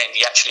think in the end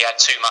he actually had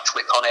too much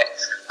whip on it.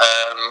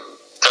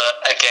 But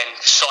again,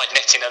 side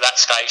netting at that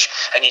stage,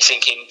 and you're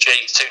thinking,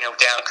 gee, 2-0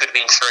 down, could have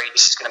been 3.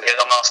 This is going to be a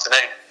long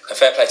afternoon. A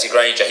fair play to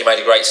Granger. He made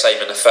a great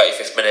save in the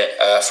 35th minute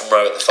from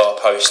Rowe at the far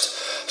post,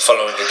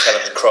 following a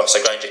Kellerman cross.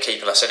 So Granger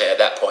keeping us in it at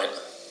that point.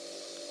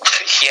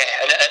 Yeah,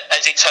 and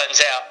as it turns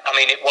out, I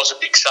mean, it was a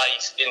big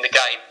save in the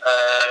game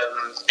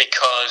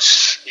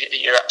because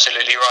you're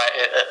absolutely right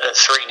at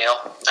 3-0,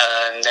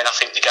 and then I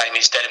think the game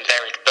is dead and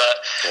buried. But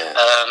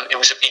it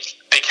was a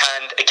big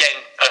hand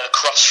again,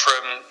 cross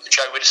from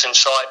Joe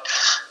Widdowson's side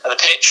of the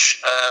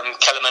pitch.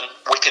 Kellerman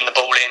whipping the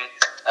ball in,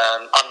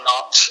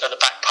 unmarked at the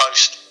back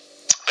post.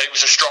 But it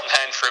was a strong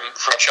hand from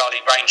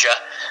Charlie Granger,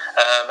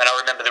 and I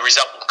remember the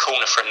resultant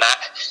corner from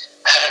that.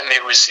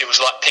 It was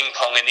like ping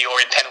pong in the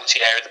Orient penalty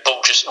area. The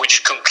ball we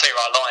just couldn't clear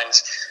our lines,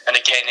 and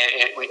again,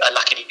 a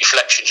lucky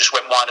deflection just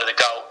went wide of the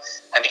goal.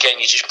 And again,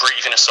 you're just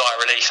breathing a sigh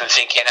of relief and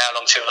thinking, how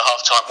long till the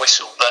half-time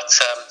whistle? But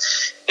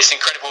it's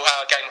incredible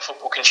how a game of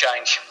football can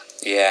change.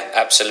 Yeah,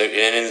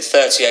 absolutely. And in the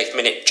 38th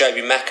minute,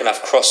 Joby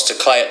McAnuff crossed to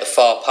Clay at the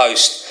far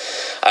post,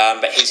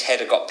 but his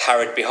header got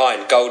parried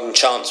behind. Golden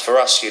chance for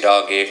us, you'd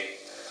argue.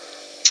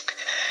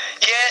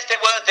 Yeah,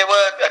 there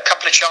were a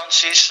couple of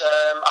chances.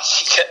 I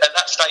think at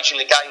that stage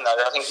in the game, though,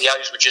 I think the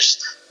O's were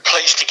just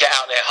pleased to get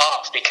out their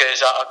half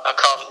because I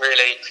can't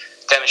really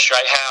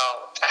demonstrate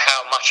how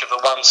much of a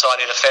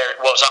one-sided affair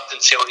it was up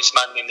until this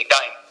moment in the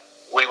game.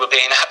 We were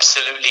being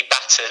absolutely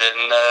battered,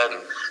 and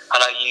I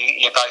know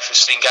you both have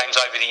seen games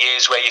over the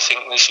years where you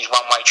think this is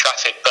one-way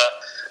traffic, but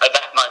at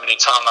that moment in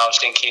time I was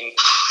thinking,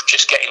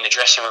 just get in the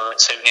dressing room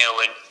at 2-0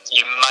 and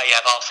you may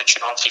have half a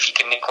chance if you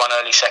can nick one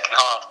early second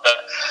half.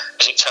 But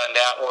as it turned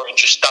out, Orient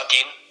just dug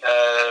in,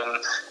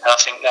 and I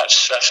think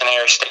that's an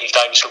area Steve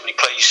Davis will be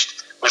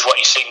pleased with what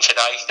he's seen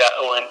today, that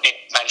Orient did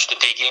manage to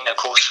dig in. Of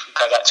course,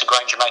 go back to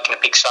Granger making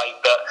a big save,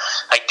 but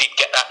they did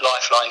get that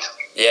lifeline.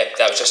 Yeah,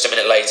 that was just a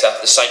minute later.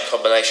 The same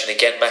combination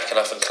again,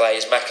 McAnuff and Clay.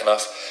 As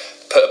McAnuff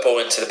put a ball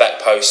into the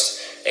back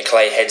post and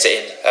Clay heads it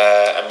in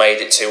and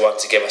made it 2-1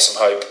 to give us some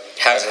hope.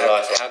 How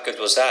good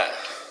was that?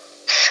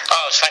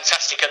 Oh, it was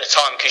fantastic at the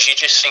time because you're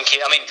just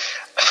thinking, I mean,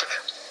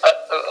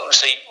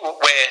 obviously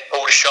where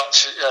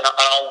Aldershot's an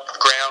old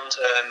ground,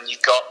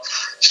 you've got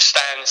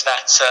stands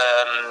that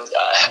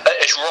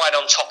is right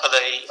on top of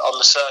on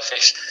the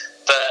surface,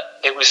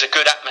 but it was a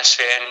good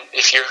atmosphere, and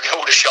if you're an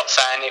Aldershot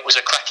fan, it was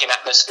a cracking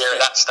atmosphere at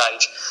that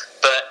stage,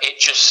 but it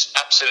just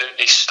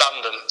absolutely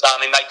stunned them. I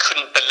mean, they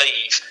couldn't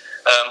believe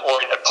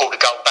Orient had pulled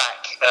a goal back.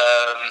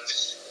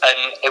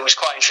 And it was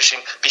quite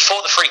interesting. Before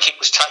the free kick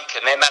was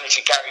taken, their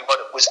manager Gary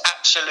Woodward was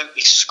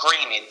absolutely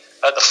screaming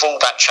at the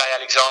fullback Che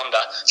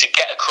Alexander to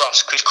get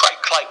across because Craig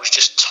Clay was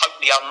just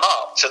totally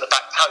unmarked at the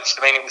back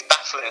post. I mean, it was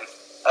baffling.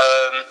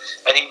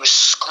 And he was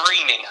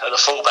screaming at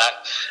the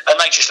fullback, and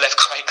they just left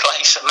Craig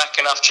Clay. So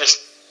McAnuff just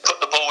put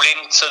the ball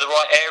into the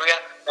right area,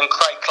 and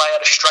Craig Clay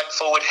had a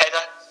straightforward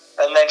header.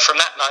 And then from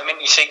that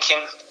moment, you're thinking,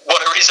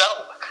 what a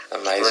result.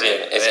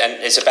 Amazing.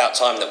 And it's about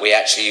time that we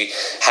actually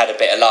had a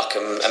bit of luck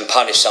and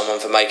punished someone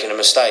for making a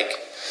mistake.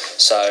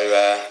 So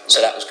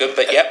that was good.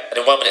 But yep. And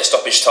then 1 minute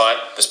stoppage time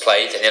was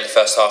played in the end of the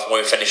first half, and we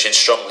were finishing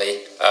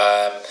strongly.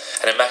 And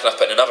then McAnuff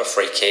put in another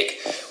free kick,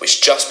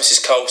 which just misses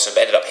Coulson,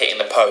 but ended up hitting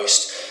the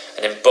post.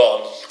 And then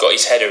Bon got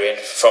his header in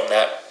from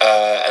that,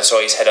 and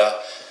saw his header,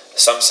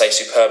 some say,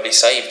 superbly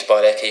saved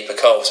by their keeper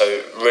Cole.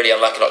 So really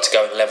unlucky not to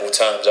go in level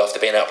terms after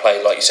being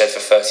outplayed, like you said, for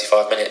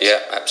 35 minutes. Yeah,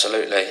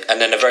 absolutely.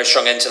 And then a very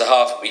strong end to the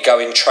half. We go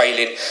in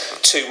trailing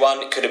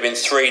 2-1. It could have been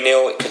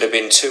 3-0. It could have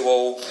been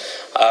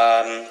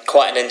 2-2.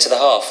 Quite an end to the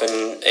half.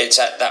 And it's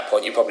at that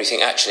point you probably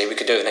think, actually, we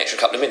could do an extra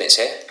couple of minutes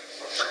here.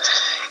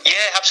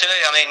 Yeah,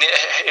 absolutely. I mean,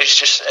 it's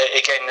just,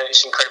 again,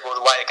 it's incredible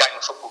the way a game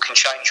of football can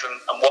change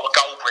and what a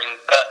goal brings.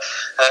 But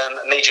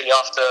immediately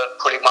after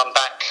pulling one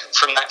back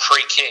from that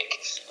free kick,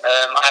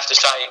 I have to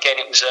say,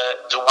 again, it was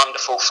a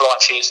wonderful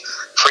flighted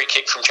free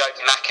kick from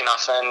Joby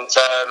McAnuff. And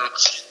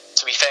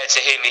to be fair to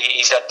him,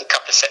 he's had a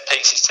couple of set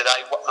pieces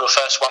today. The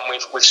first one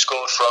we've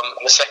scored from,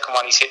 and the second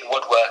one he's hit the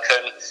woodwork.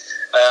 And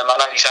I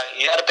know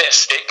he had a bit of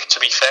stick, to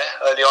be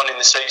fair, early on in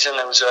the season.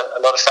 There was a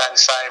lot of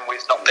fans saying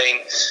we've not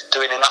been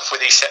doing enough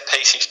with these set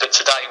pieces, but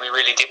today we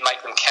really did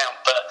make them count.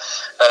 But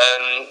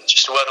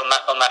just a word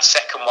on that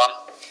second one.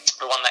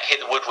 the one that hit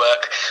the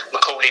woodwork,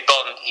 Macaulay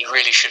Bonne, he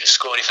really should have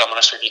scored, if I'm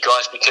honest with you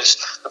guys, because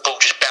the ball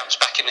just bounced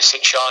back in the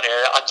 6-yard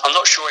area. I'm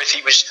not sure if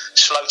he was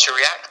slow to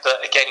react, but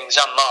again, he was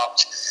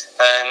unmarked.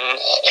 And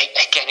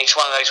again, it's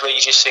one of those where you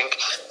just think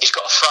he's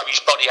got to throw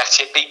his body at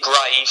it, be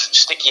brave,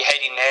 stick your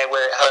head in there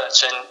where it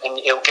hurts, and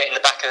it'll get in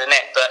the back of the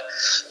net. But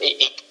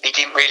he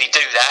didn't really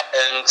do that,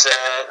 and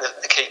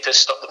the keeper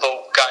stopped the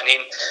ball going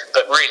in.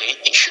 But really,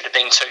 it should have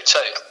been 2-2.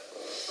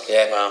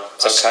 Yeah, wow.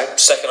 So Okay.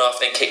 Second half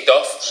then kicked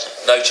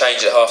off. No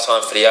change at half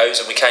time for the O's,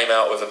 and we came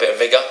out with a bit of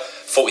vigour.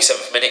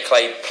 47th minute,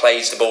 Clay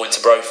plays the ball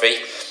into Brophy,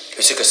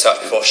 who took a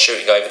touch before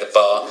shooting over the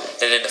bar.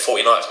 Then in the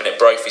 49th minute,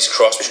 Brophy's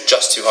cross was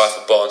just too high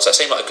for Bond, so it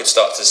seemed like a good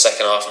start to the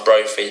second half, and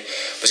Brophy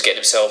was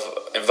getting himself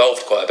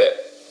involved quite a bit.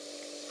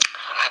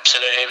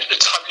 Absolutely, it was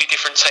a totally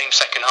different team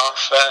second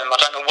half. I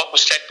don't know what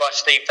was said by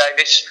Steve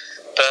Davis,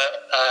 but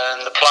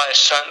the players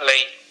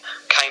certainly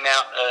came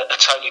out a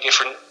totally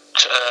different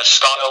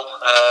style.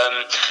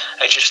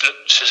 It just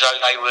looked as though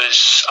they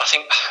was, I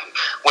think,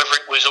 whether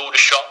it was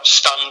Aldershot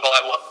stunned by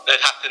what had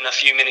happened a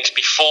few minutes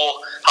before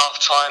half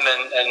time,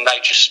 and they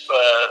just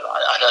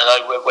I don't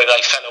know whether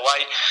they fell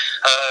away,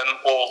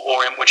 or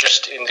Orient were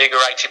just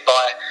invigorated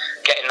by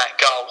getting that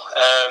goal.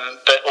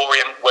 But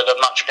Orient were the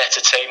much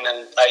better team,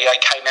 and they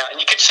came out, and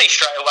you could see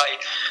straight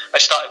away they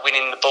started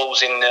winning the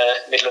balls in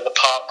the middle of the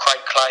park. Craig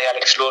Clay,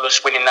 Alex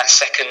Lawless winning that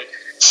second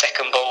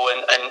ball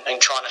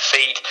and trying to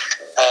feed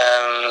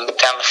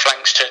down the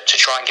flanks to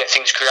try and get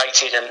things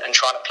created and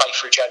trying to play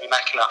through Joby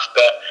McAnuff.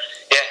 But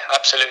yeah,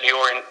 absolutely,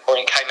 Orient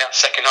came out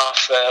second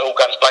half all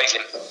guns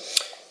blazing.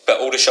 But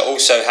Aldershot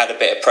also had a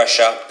bit of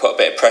pressure, put a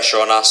bit of pressure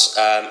on us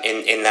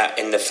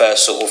in the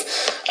first sort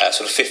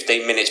of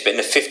 15 minutes. But in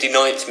the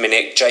 59th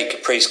minute, Jake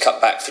Caprice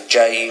cut back for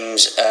Dayton,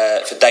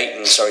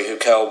 who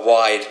curled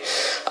wide.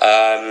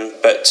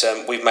 But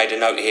we've made a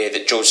note here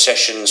that George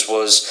Sessions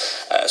was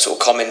sort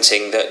of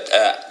commenting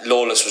that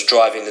Lawless was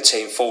driving the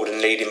team forward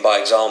and leading by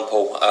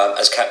example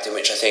as captain,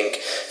 which I think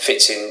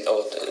fits in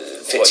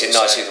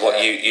nicely with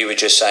what you were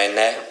just saying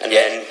there. And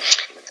then,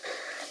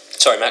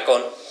 sorry, Matt, go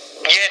on.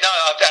 Yeah, no,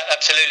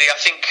 absolutely. I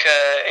think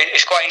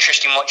it's quite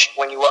interesting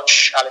when you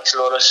watch Alex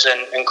Lawless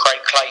and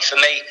Craig Clay. For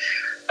me,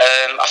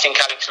 I think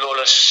Alex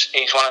Lawless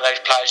is one of those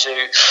players who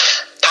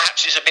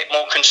perhaps is a bit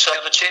more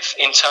conservative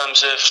in terms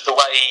of the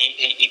way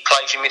he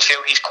plays in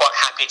midfield. He's quite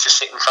happy to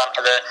sit in front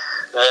of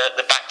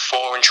the back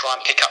four and try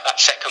and pick up that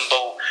second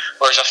ball,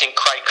 whereas I think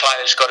Craig Clay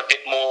has got a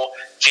bit more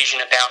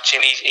vision about him.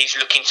 He's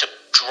looking to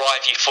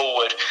drive you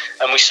forward,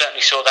 and we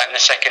certainly saw that in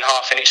the second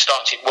half, and it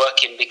started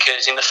working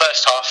because in the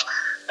first half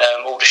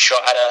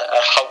Aldershot had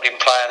a holding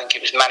player, I think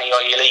it was Manny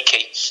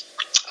Oyeliki,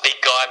 big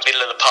guy,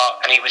 middle of the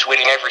park, and he was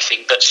winning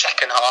everything. But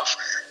second half,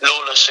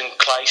 Lawless and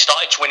Clay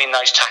started winning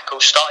those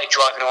tackles, started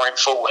driving Orient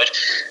forward,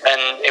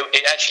 and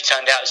it actually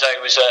turned out as though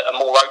it was a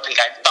more open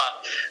game.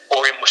 But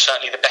Orient was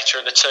certainly the better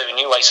of the two, and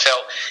you always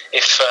felt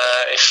if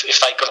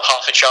they got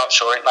half a chance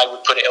for it, they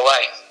would put it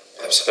away.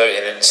 Absolutely,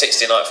 and in the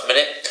 69th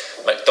minute,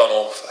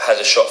 McDonald has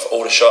a shot for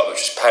Aldershot,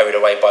 which was parried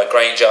away by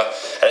Granger.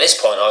 And at this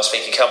point, I was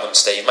thinking, come on,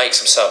 Steve, make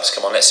some subs.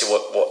 Come on, let's see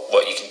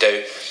what you can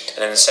do.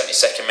 And then in the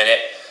 72nd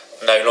minute,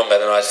 no longer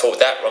than I thought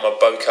that, Roma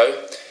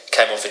Boko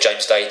came on for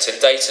James Dayton.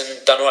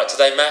 Dayton done all right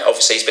today, Matt?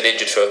 Obviously, he's been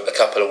injured for a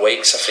couple of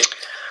weeks. I think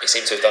he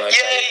seemed to have done okay.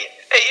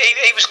 Yeah,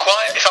 he was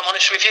quiet, if I'm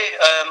honest with you.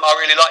 I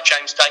really like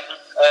James Dayton.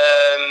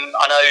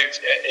 I know,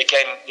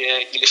 again,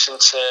 you listen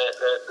to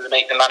the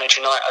Meet the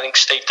Manager night. I think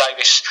Steve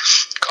Davis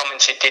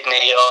commented, didn't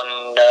he,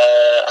 on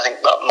I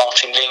think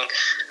Martin Ling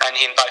and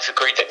him both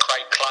agreed that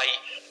Craig Clay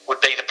would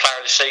be the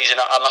player of the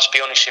season. I must be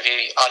honest with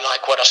you, I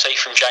like what I see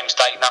from James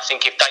Dayton. I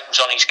think if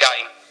Dayton's on his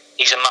game,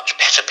 he's a much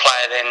better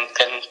player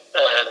than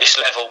this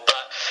level.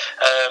 But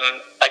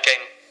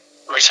again,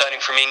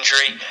 returning from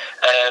injury,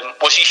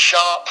 was he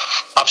sharp?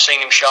 I've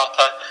seen him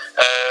sharper.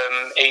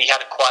 He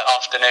had a quiet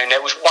afternoon.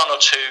 There was one or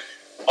two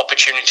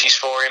opportunities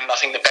for him. I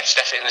think the best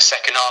effort in the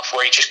second half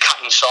where he just cut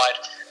inside,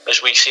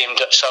 as we see him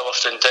so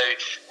often do,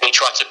 and he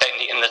tried to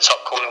bend it in the top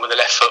corner with the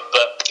left foot,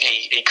 but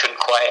he couldn't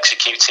quite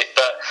execute it.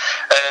 But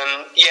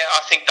yeah,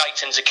 I think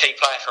Dayton's a key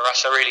player for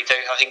us. I really do.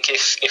 I think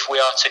if we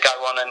are to go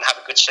on and have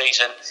a good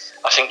season,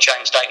 I think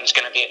James Dayton's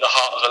going to be at the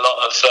heart of a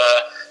lot of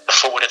the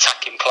forward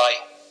attacking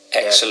play.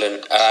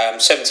 Excellent.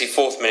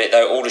 74th minute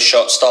though,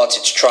 Aldershot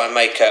started to try and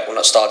they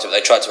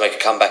tried to make a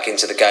comeback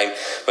into the game.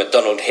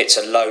 McDonald hits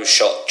a low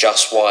shot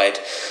just wide,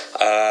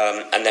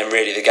 and then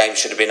really the game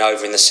should have been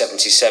over in the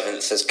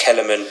 77th as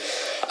Kellerman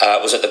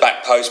was at the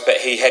back post, but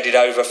he headed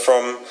over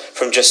from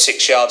just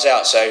 6 yards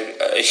out, so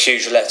a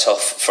huge let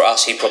off for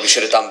us. He probably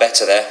should have done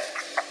better there.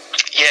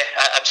 Yeah,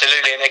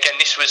 absolutely. And again,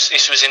 this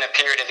was in a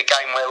period of the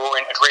game where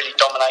Orient had really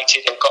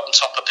dominated and got on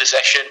top of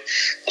possession,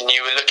 and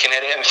you were looking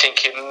at it and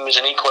thinking there's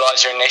an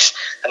equaliser in this,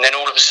 and then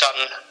all of a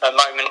sudden a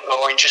moment where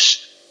Orient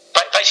just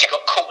basically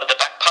got caught at the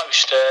back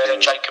post.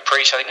 Jake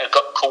Caprice, I think,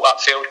 got caught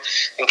upfield,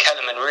 and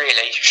Kellerman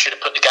really should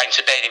have put the game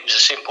to bed. It was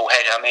a simple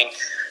header. I mean,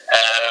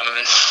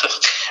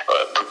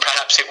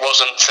 perhaps it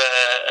wasn't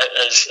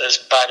as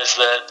bad as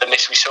the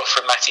miss we saw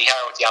from Matty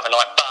Harold the other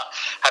night, but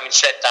having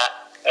said that,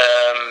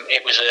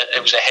 it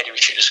was a header he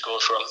should have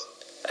scored from.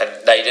 and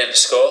they didn't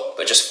score,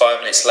 but just 5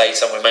 minutes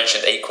later, we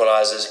mentioned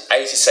equalisers,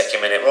 82nd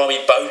minute,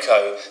 Romy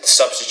Boko, the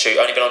substitute,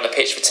 only been on the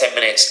pitch for 10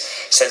 minutes,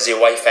 sends the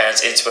away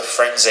fans into a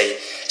frenzy,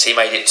 so he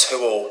made it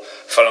 2-2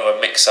 following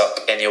a mix-up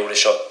in the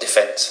Aldershot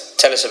defence.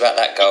 Tell us about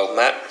that goal,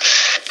 Matt.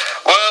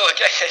 Well,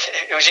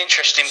 it was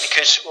interesting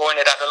because Orient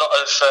had had a lot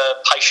of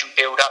patient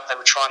build-up. They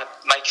were trying to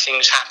make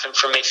things happen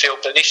from midfield,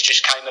 but this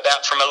just came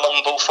about from a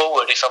long ball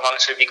forward, if I'm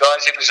honest with you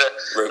guys. It was a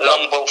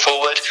long ball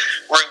forward,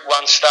 route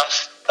one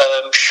stuff.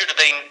 Should have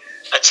been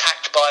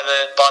attacked by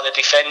the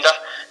defender.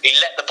 He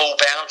let the ball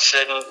bounce,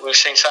 and we've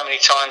seen so many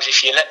times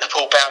if you let the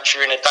ball bounce,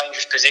 you're in a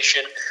dangerous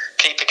position.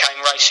 Keeper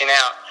came racing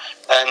out,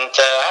 and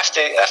I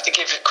have to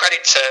give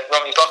credit to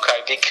Romy Boko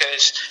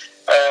because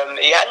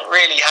he hadn't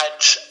really had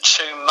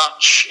too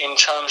much in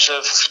terms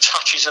of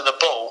touches of the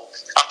ball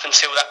up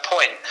until that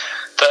point.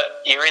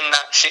 But you're in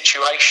that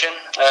situation,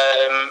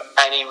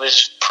 and he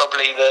was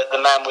probably the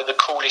man with the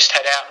coolest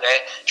head out there,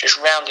 just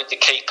rounded the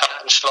keeper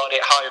and slid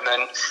it home.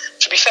 And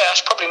to be fair,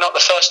 that's probably not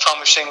the first time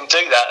we've seen him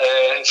do that.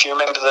 If you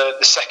remember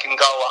the second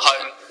goal at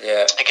home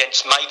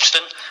against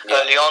Maidstone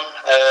early on,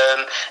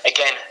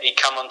 again, he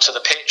come onto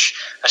the pitch,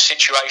 a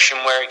situation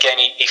where, again,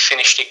 he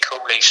finished it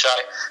coolly. So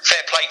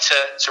fair play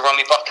to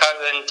Romy Boko,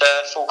 and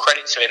full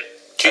credit to him.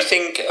 Do you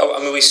think, I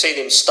mean, we've seen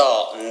him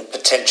start and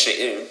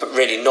potentially, but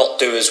really not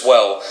do as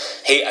well.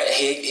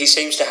 He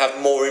seems to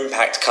have more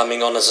impact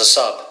coming on as a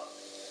sub.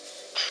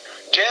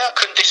 Yeah, I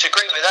couldn't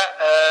disagree with that.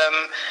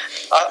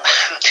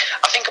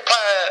 I think a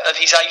player of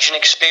his age and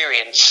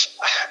experience,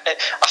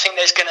 I think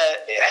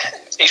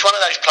he's one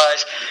of those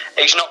players,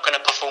 he's not going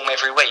to perform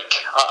every week.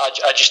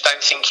 I just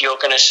don't think you're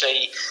going to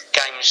see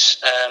games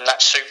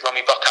that suit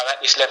Romy Boko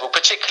at this level,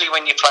 particularly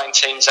when you're playing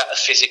teams that are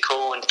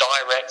physical and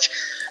direct.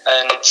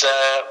 And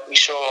we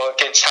saw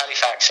against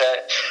Halifax,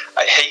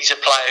 he's a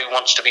player who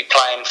wants to be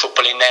playing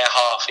football in their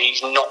half.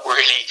 He's not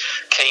really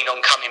keen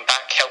on coming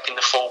back, helping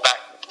the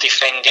full-back,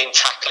 defending,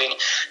 tackling.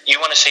 You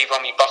want to see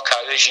Romy Boko,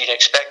 as you'd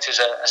expect, as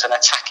an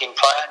attacking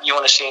player. You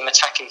want to see him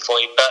attacking for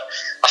you. But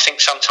I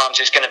think sometimes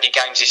there's going to be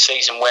games this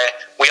season where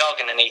we are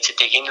going to need to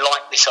dig in,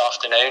 like this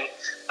afternoon.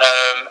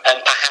 And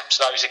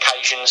perhaps those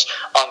occasions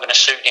aren't going to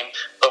suit him.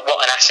 But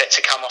what an asset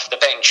to come off the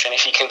bench. And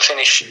if he can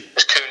finish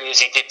as coolly as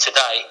he did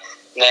today,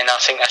 then I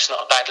think that's not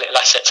a bad little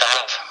asset to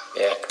have.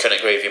 Yeah, couldn't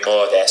agree with you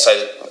more there.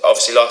 So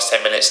obviously last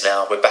 10 minutes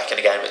now, we're back in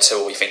the game at 2.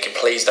 You're thinking,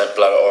 please don't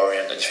blow at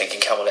Orient, and you're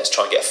thinking, come on, let's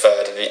try and get a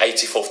third. And in the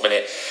 84th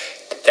minute,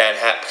 Dan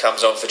Happ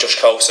comes on for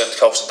Josh Coulson.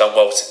 Coulson done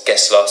well to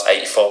guess the last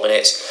 84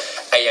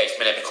 minutes. 88th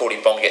minute,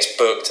 Macaulay Bond gets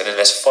booked, and then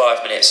there's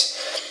 5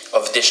 minutes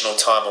of additional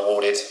time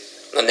awarded.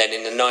 And then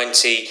in the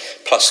 90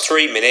 plus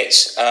 3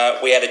 minutes,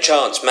 we had a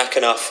chance.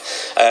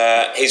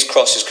 McAnuff, his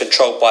cross is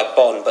controlled by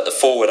Bond, but the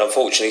forward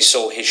unfortunately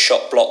saw his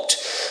shot blocked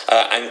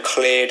and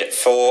cleared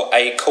for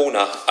a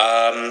corner.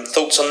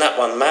 Thoughts on that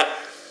one, Matt?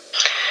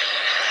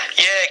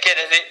 Yeah, again,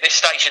 at this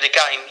stage of the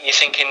game, you're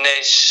thinking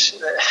there's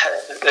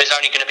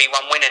only going to be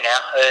one winner now,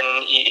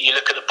 and you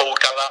look at the board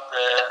go up.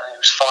 It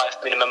was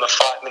minimum of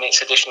 5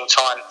 minutes additional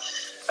time.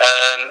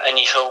 And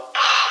you thought,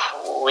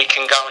 we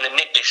can go on and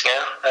nip this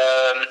now.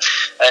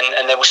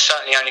 And there was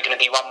certainly only going to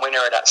be one winner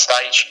at that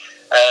stage.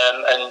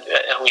 And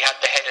we had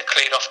the header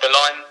cleared off the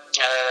line.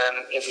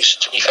 It was,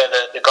 to be fair,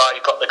 the guy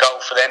who got the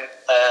goal for them,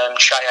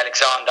 Shay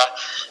Alexander,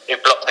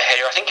 who blocked the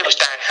header. I think it was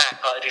Dan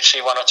Happ. I did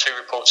see 1 or 2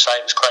 reports say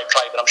it was Craig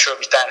Clay, but I'm sure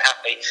it was Dan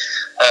Happy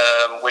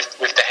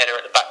with the header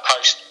at the back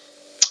post.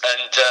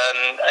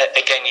 And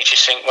again, you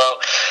just think, well,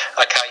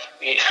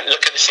 okay,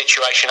 look at the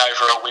situation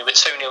overall. We were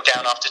 2-0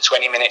 down after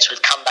 20 minutes.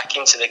 We've come back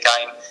into the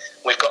game.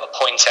 We've got a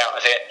point out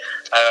of it.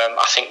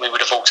 I think we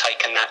would have all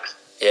taken that.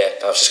 Yeah,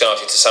 I was just going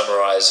to ask you to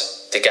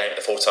summarise the game at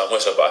the full-time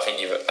whistle, but I think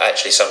you've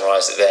actually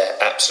summarised it there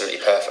absolutely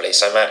perfectly.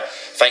 So, Matt,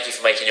 thank you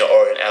for making your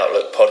Orient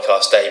Outlook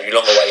podcast debut.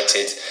 Long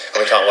awaited,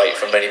 and we can't wait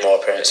for many more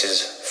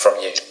appearances from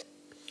you.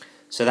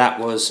 So that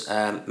was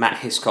Matt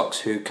Hiscock,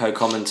 who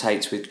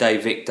co-commentates with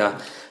Dave Victor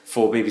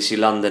for BBC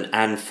London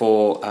and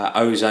for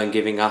Ozone,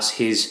 giving us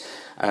his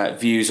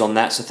views on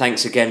that. So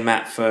thanks again,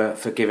 Matt,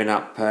 for giving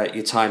up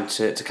your time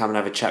to come and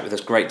have a chat with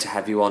us. Great to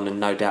have you on, and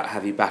no doubt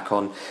have you back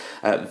on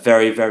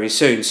very, very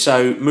soon.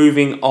 So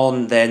moving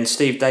on then,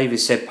 Steve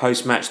Davis said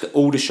post-match that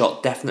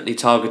Aldershot definitely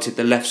targeted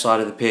the left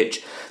side of the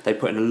pitch. They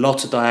put in a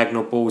lot of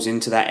diagonal balls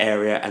into that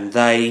area, and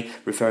they,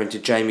 referring to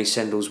Jamie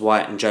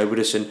Sendles-White and Joe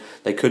Widdowson,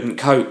 they couldn't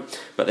cope.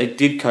 But they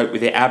did cope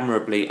with it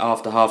admirably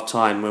after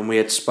half-time when we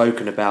had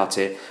spoken about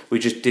it. We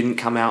just didn't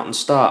come out and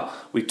start.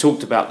 We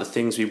talked about the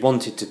things we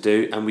wanted to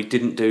do, and we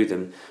didn't do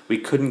them. We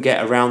couldn't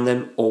get around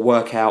them or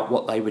work out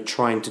what they were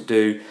trying to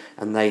do,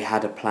 and they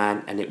had a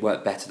plan, and it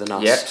worked better than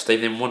us. Yep,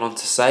 Stephen went on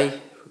to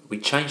say, we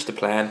changed the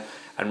plan,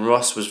 and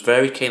Ross was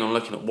very keen on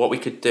looking at what we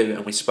could do,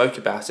 and we spoke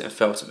about it and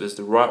felt it was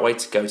the right way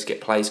to go to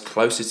get players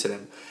closer to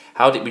them.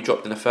 How did we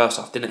drop in the first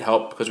half didn't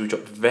help because we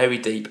dropped very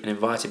deep and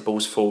invited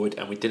balls forward,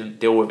 and we didn't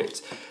deal with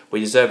it.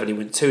 We deservedly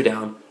went 2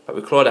 down, but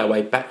we clawed our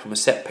way back from a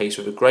set piece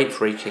with a great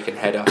free kick and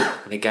header,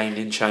 and the game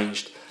then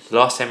changed. The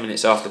last 10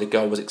 minutes after the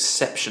goal was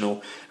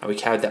exceptional, and we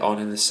carried that on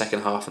in the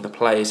second half, and the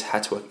players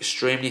had to work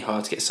extremely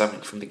hard to get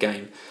something from the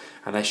game.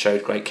 and they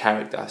showed great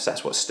character. So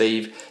that's what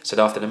Steve said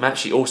after the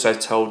match. He also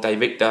told Dave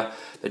Victor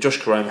that Josh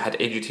Caroma had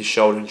injured his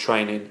shoulder in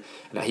training,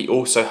 and that he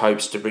also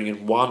hopes to bring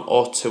in 1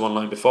 or 2 on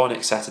loan before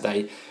next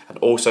Saturday, and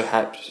also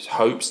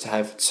hopes to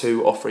have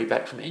 2 or 3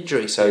 back from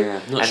injury.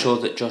 So not sure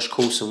that Josh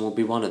Coulson will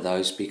be one of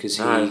those, because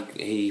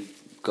he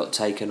got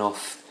taken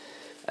off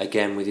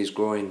again with his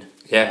groin.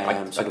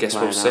 I guess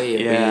we'll see.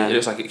 It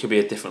looks like it could be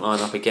a different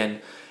lineup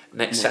again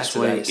next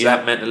Saturday. Week, so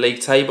that meant the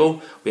league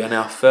table, we are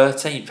now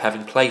 13th,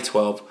 having played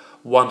 12,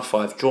 won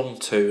 5, drawn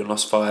 2 and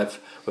lost 5,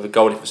 with a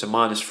goal difference of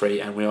 -3,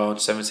 and we are on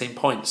 17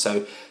 points.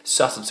 So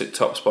Sutton took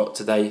top spot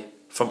today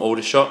from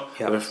Aldershot,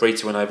 with a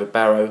 3-2 win over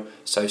Barrow.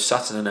 So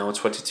Sutton are now on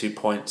 22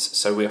 points.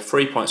 So we are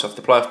 3 points off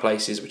the playoff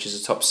places, which is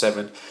the top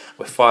 7.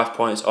 We're 5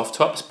 points off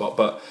top spot,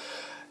 but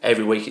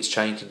every week it's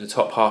changing. The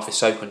top half is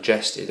so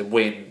congested. A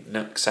win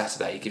next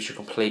Saturday gives you a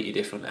completely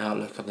different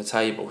outlook on the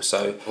table.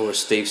 So, or as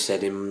Steve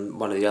said in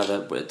one of the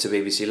other to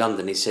BBC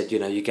London, he said, you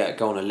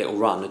go on a little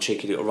run, a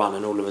cheeky little run,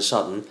 and all of a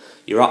sudden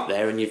you're up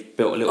there and you've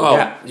built a little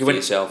gap for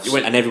yourself.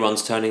 And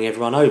everyone's turning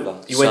everyone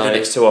over. You win the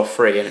next 2 or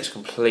 3, and it's a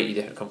completely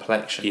different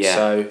complexion. Yeah.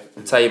 So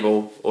the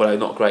table, although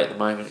not great at the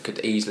moment, it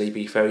could easily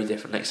be very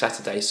different next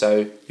Saturday.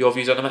 So your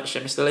views on the match,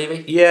 Mr.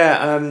 Levy?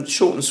 Yeah,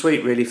 short and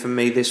sweet really for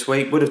me this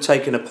week. Would have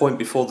taken a point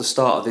before the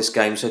start of this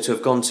game, so to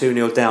have gone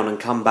 2-0 down and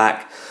come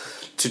back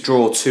to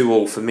draw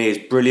 2-2 for me is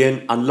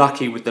brilliant.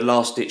 Unlucky with the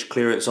last ditch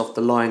clearance off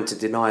the line to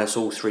deny us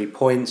all 3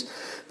 points,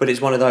 but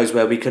it's one of those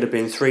where we could have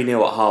been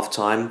 3-0 at half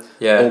time,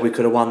 or we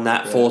could have won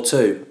that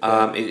 4-2.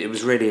 It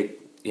was really,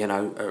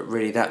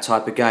 really that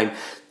type of game.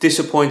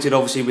 Disappointed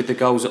obviously with the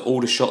goals that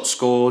Aldershot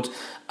scored.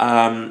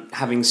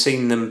 Having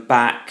seen them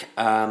back,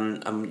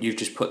 and you've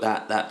just put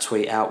that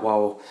tweet out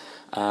while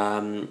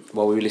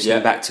we were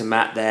listening back to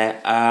Matt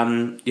there.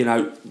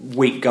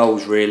 Weak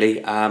goals really.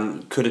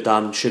 Could have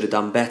done, should have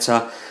done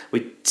better.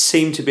 We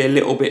seem to be a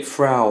little bit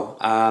frail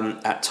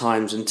at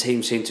times, and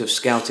teams seem to have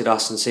scouted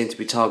us and seem to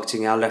be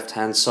targeting our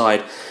left-hand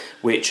side,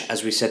 which,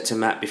 as we said to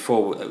Matt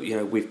before,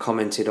 we've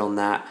commented on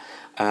that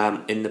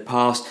in the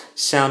past.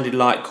 Sounded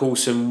like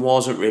Coulson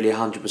wasn't really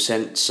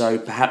 100%, so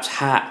perhaps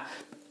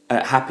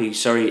Happy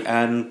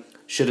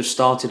should have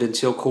started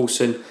until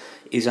Coulson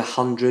is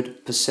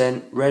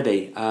 100%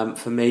 ready.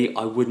 For me,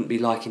 I wouldn't be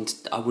looking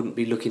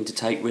to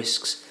take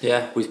risks.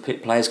 With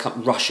players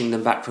rushing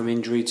them back from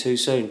injury too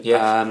soon.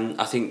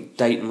 I think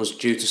Dayton was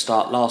due to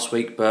start last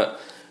week, but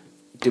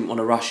didn't want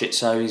to rush it,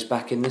 so he's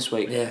back in this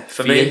week.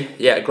 For me,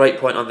 a great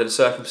point under the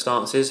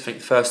circumstances. I think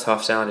the first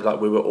half sounded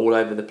like we were all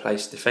over the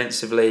place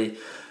defensively,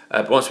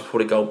 but once we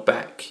pulled a goal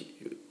back,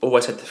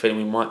 always had the feeling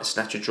we might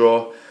snatch a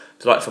draw.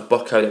 Like for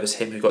Bocco, it was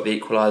him who got the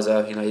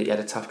equaliser. He had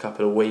a tough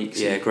couple of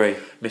weeks. Agree.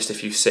 Missed a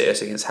few sitters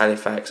against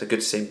Halifax. So good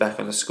to see him back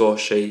on the score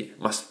sheet.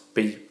 Must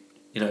be,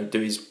 do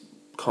his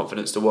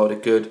confidence the world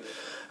of good.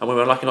 And we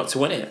were unlucky not to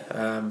win it.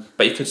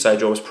 But you could say a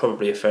draw was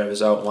probably a fair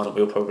result, one that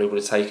we all probably would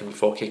have taken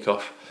before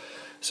kick-off.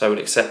 So we'd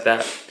accept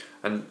that.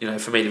 And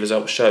for me, the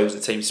result shows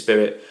the team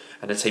spirit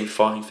and the team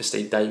fighting for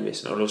Steve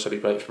Davis, and it'll also be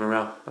great for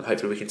morale. And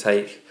hopefully we can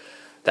take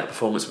that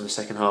performance from the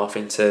second half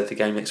into the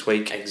game next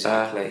week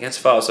against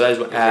File. So those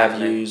were our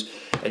views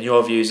and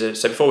your views.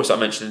 So before we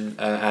start mentioning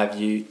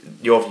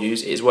your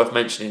views, it is worth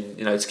mentioning,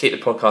 to keep the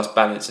podcast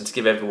balanced and to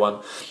give everyone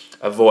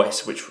a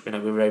voice, which we're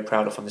very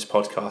proud of on this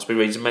podcast. We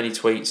read as many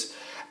tweets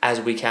as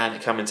we can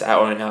that come into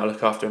our Orient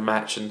Outlook after a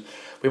match, and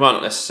we might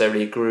not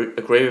necessarily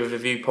agree with a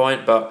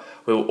viewpoint, but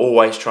we'll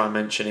always try and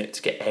mention it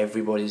to get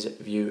everybody's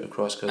view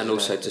across. And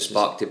also to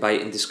spark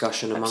debate and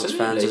discussion amongst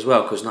fans as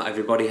well, because not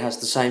everybody has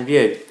the same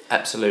view.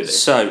 Absolutely.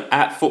 So,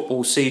 at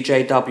Football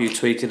CJW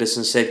tweeted us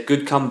and said,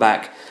 good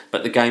comeback,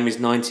 but the game is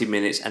 90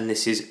 minutes and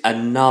this is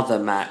another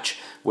match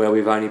where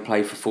we've only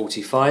played for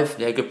 45.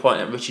 Yeah, good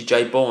point. And Richie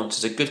J. Bourne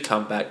says a good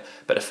comeback,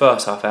 but the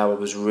first half hour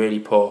was really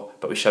poor,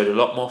 but we showed a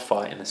lot more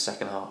fight in the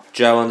second half.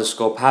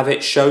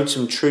 Joe_Pavitt showed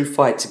some true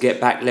fight to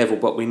get back level,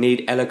 but we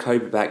need Ella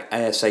Kobe back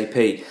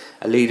ASAP.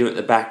 A leader at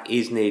the back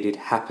is needed.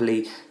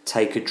 Happily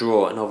take a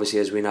draw. And obviously,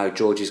 as we know,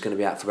 George is going to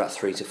be out for about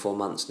 3 to 4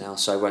 months now,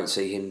 so I won't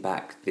see him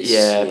back this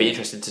year. It'd be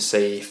interesting to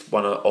see if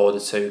one or the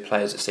 2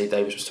 players that Steve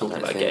Davis was talking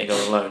about getting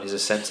on loan is a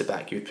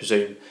centre-back. You would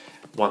presume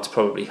one's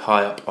probably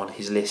high up on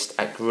his list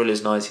at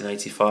Gorillas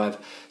 1985. So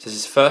this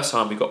is the first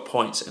time we got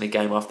points in a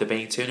game after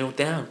being 2-0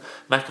 down.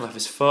 McAnuff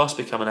is fast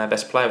becoming our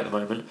best player at the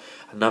moment.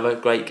 Another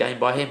great game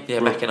by him.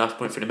 McAnuff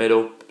went through the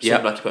middle.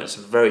 Seemed like he put in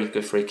some very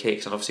good free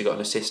kicks and obviously got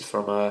an assist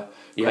from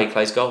Ray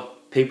Clay's goal.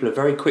 People are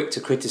very quick to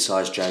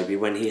criticise Joby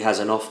when he has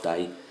an off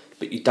day,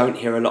 but you don't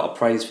hear a lot of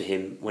praise for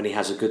him when he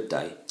has a good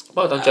day.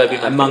 Well done, Joby.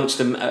 Amongst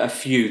them, a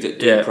few that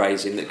do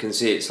praise him, that can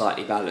see it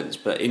slightly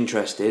balanced, but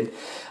interested.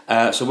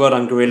 So well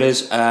done,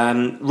 Gorillas.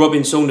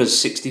 Robin Saunders,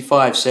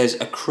 65, says,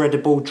 a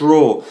credible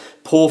draw.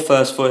 Poor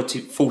first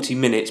 40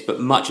 minutes, but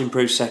much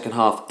improved second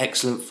half.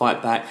 Excellent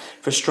fight back.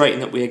 Frustrating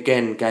that we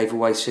again gave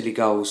away silly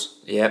goals.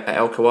 At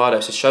El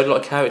Coado, so showed a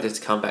lot of character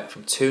to come back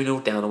from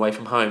 2-0 down away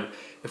from home.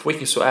 if we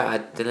can sort out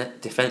our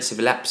defensive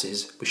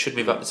lapses, we should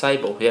move up the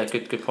table. Yeah,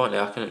 good point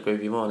there. I couldn't agree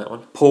with you more on that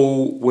one.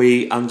 Paul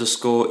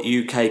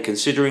 _UK.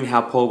 Considering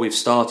how poor we've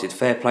started,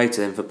 fair play to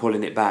them for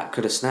pulling it back.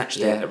 Could have snatched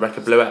it. Yeah,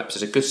 record Blue Apps.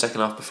 It's a good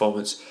second half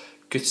performance.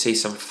 Good to see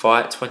some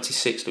fight.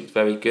 26 looked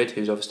very good.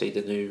 Who's obviously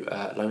the new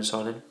loan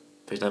signing,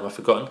 whose name I've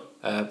forgotten.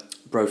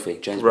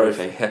 James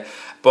Brophy. Yeah.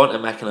 Bont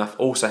and McAnuff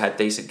also had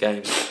decent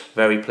games.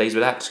 Very pleased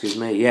with that. Excuse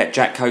me. Yeah,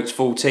 Jack Coates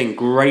 14.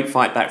 Great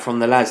fight back from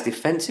the lads.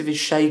 Defensive is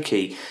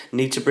shaky.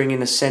 Need to bring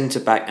in a centre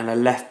back and a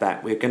left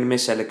back. We're going to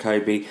miss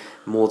Elokobi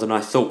more than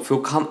I thought.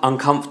 Feel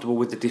uncomfortable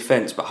with the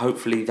defence, but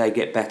hopefully they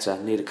get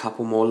better. Need a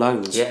couple more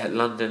loans. Yeah,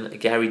 London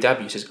Gary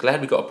W says,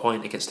 glad we got a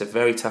point against a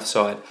very tough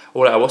side.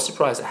 Although I was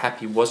surprised that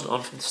Happy wasn't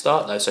on from the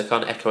start though, so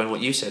kind of echoing what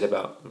you said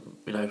about,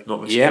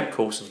 not risking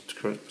Coulson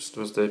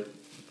was the,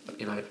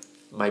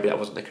 maybe that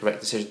wasn't the correct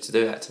decision to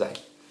do that today.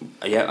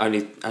 Yeah,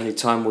 only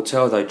time will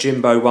tell though.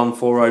 Jimbo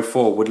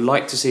 1404 would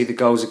like to see the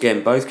goals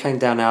again. Both came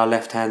down our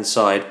left hand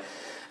side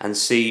and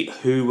see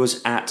who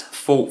was at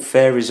fault.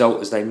 Fair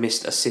result as they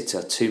missed a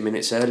sitter 2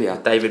 minutes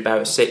earlier. David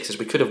Barrett 6 as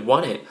we could have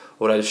won it,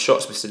 although the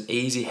shots missed an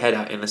easy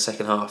header in the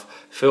second half.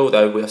 Phil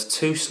though was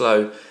too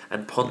slow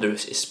and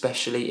ponderous,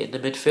 especially in the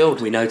midfield.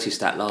 We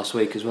noticed that last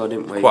week as well,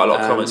 didn't we? Quite a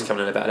lot of comments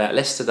coming in about that.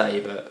 Less today,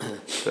 but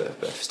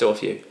still a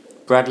few.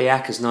 Bradley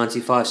Ackers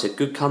 95 said,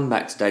 good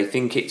comeback today.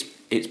 Think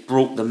it's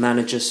brought the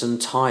manager some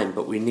time,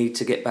 but we need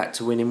to get back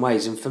to winning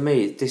ways. And for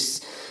me,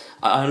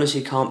 I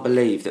honestly can't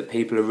believe that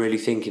people are really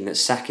thinking that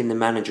sacking the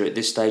manager at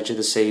this stage of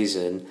the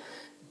season,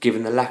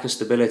 given the lack of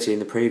stability in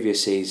the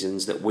previous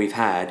seasons that we've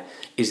had,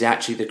 is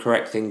actually the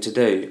correct thing to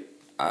do.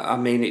 I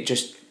mean, it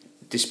just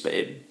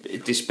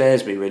it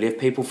despairs me really. Have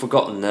people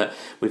forgotten that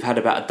we've had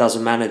about a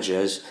dozen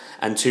managers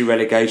and 2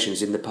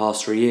 relegations in the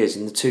past 3 years,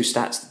 and the 2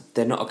 stats,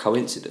 they're not a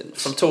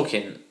coincidence. From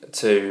talking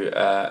to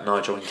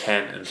Nigel and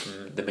Ken and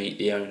from the Meet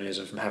the Owners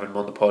and from having them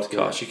on the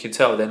podcast, you can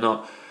tell they're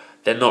not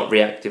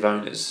reactive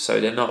owners,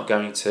 so they're not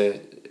going to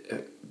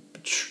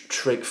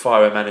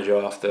fire a manager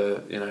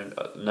after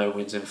no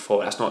wins in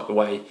 4. That's not the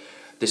way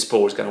this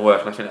sport is going to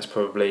work, and I think that's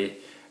probably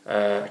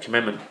a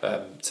commendment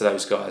to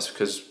those guys,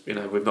 because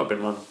we've not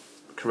been run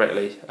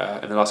correctly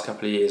in the last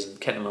couple of years.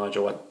 And Ken and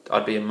Nigel,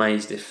 I'd be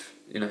amazed if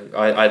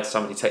I had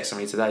somebody texting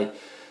me today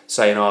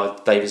saying,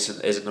 Davis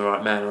isn't the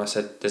right man, and I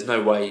said there's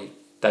no way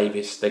they're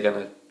going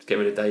to get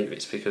rid of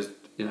Davis, because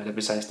they've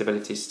been saying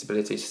stability,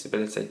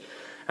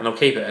 and they'll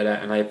keep it at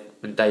that.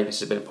 And Davis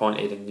has been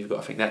appointed, and you've got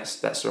to think that's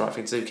the right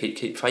thing to do.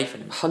 Keep faith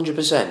in him.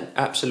 100%,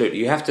 absolutely.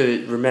 You have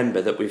to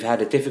remember that we've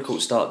had a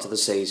difficult start to the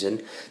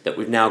season. That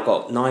we've now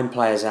got 9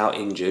 players out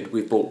injured.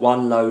 We've brought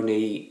 1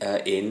 loanee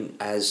in,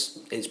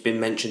 as it's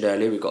been mentioned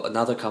earlier. We've got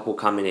another couple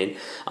coming in.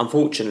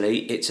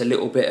 Unfortunately, it's a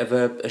little bit of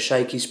a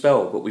shaky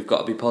spell, but we've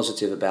got to be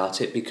positive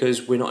about it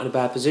because we're not in a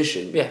bad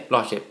position. Yeah,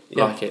 like it.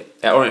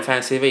 Orient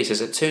Fan TV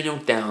says at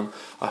 2-0 down,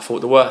 I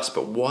thought the worst,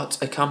 but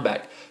what a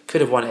comeback!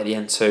 Could have won it at the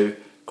end too.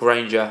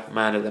 Granger,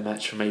 man of the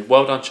match for me.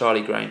 Well done,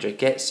 Charlie Granger.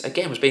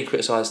 Was being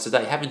criticised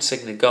today, having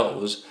signalled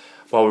goals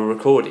while we're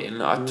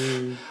recording. I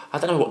don't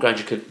know what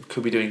Granger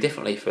could be doing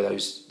differently for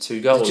those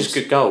 2 goals. They're just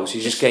good goals.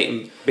 You're just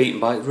getting beaten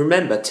by...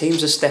 Remember,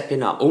 teams are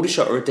stepping up.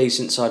 Aldershot are a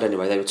decent side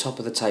anyway. They were top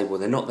of the table.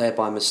 They're not there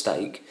by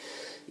mistake.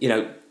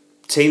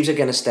 Teams are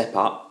going to step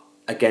up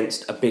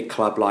against a big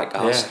club like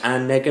us,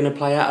 and they're going to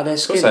play out of their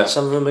skin.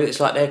 Some of them, it's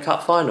like their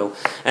cup final.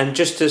 And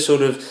just to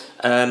sort of,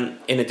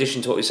 in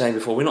addition to what we were saying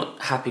before, we're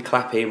not happy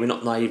clappy, we're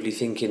not naively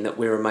thinking that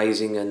we're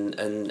amazing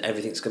and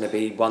everything's going to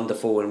be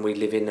wonderful and we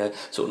live in a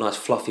sort of nice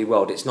fluffy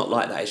world. It's not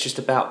like that. It's just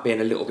about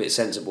being a little bit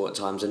sensible at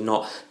times and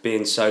not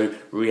being so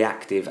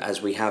reactive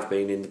as we have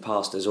been in the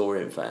past as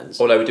Orient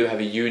fans. Although we do have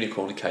a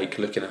unicorn cake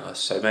looking at us,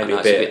 so maybe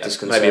a bit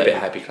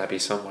happy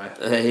clappy somewhere.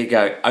 There you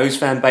go. O's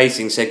fan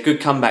Basing said,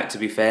 good comeback to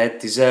be fair,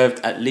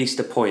 deserved at least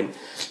a point.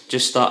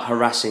 Just start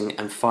harassing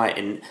and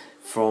fighting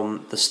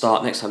from the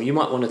start next time. You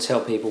might want to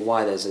tell people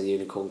why there's a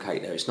unicorn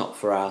cake there. It's not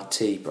for our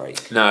tea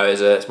break. No,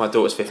 it's my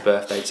daughter's 5th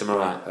birthday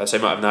tomorrow. Right. So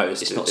you might have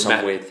noticed. It's not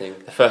some weird thing.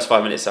 The first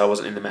 5 minutes I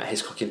wasn't in the Matt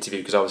Hiscock interview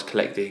because I was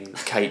collecting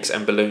cakes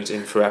and balloons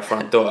in through our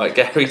front door.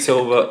 Gary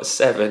Talbot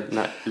 7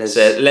 Les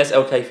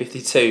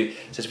LK52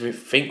 says, we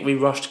think we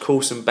rushed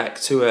Coulson back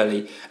too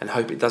early and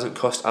hope it doesn't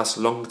cost us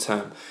long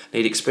term.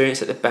 Need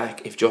experience at the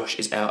back if Josh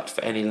is out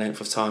for any length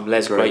of time.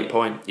 Les, great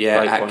point. Yeah,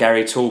 great at point.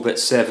 Gary Talbot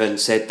 7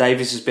 said,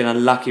 Davis has been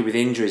unlucky with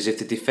injuries.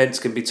 If the defence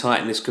can be tight,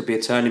 and this could be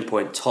a turning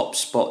point. Top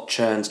spot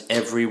churns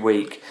every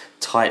week.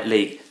 Tight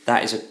league.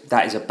 That is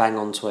a bang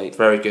on tweet.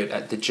 Very good.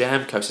 At the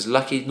Jam Coast is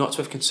lucky not to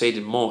have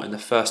conceded more in the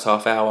first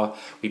half hour.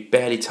 We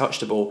barely touched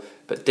the ball,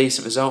 but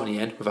decent result in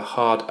the end with a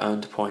hard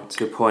earned point.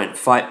 Good point.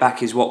 Fight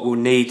back is what we'll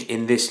need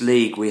in this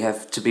league. We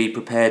have to be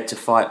prepared to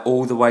fight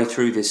all the way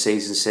through this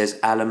season, says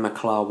Alan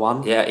McClar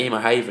 1. Yeah, Emo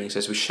Havering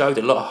says we showed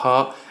a lot of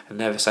heart and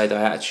never said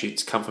our attitude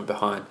to come from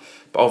behind,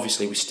 but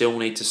obviously we still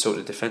need to sort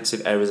the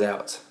defensive errors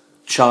out.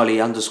 Charlie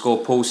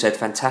 _Paul said,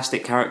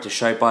 fantastic character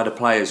showed by the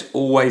players.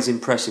 Always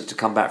impressive to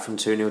come back from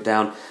 2-0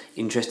 down.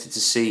 Interested to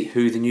see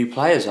who the new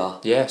players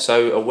are. Yeah,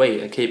 so are we.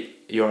 And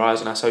keep your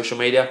eyes on our social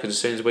media, because as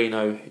soon as we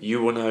know,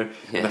 you will know.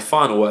 Yeah. And the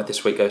final word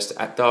this week goes to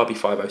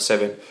 @Derby507,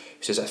 who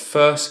says that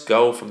first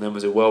goal from them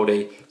was a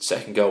worldie,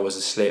 second goal was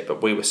a slip,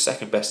 but we were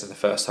second best in the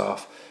first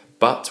half.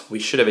 But we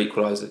should have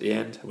equalised at the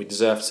end, we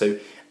deserved to,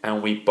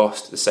 and we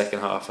bossed the second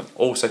half. And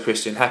also,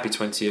 Christian, happy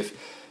 20th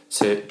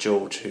to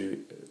George, who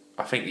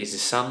I think is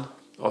his son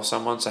or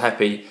someone, so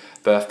happy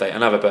birthday,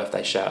 another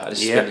birthday shout out.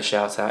 This has been the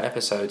shout out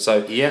episode.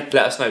 So let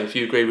us know if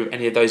you agree with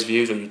any of those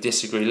views or you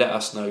disagree. Let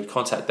us know.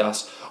 Contact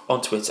us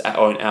on Twitter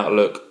 @Orient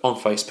Outlook, on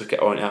Facebook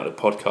 @Orient Outlook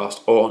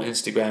Podcast, or on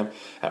Instagram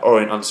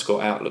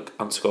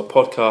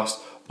 @Orient_Outlook_podcast,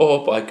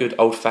 or by a good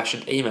old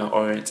fashioned email,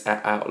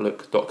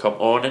 orient@outlook.com,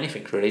 or on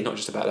anything really, not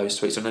just about those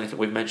tweets, on anything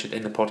we've mentioned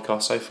in the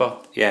podcast so far.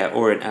 Yeah,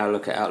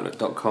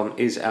 orientoutlook@outlook.com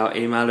is our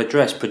email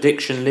address.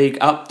 Prediction League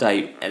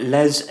update: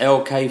 Les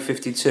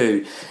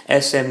LK52,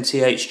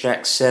 SMTH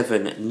Jack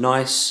 7,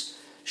 Nice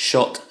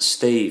Shot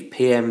Steve,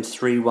 PM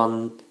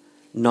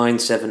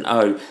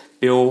 31970,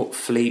 Bill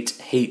Fleet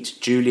Heat,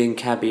 Julian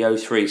Cabby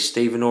 03,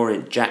 Stephen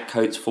Orient, Jack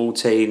Coates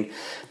 14,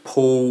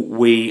 Paul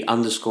Wee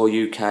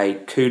 _UK.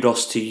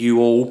 Kudos to you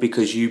all,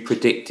 because you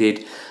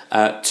predicted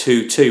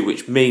 2-2,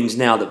 which means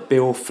now that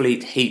Bill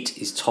Fleet Heat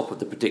is top of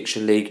the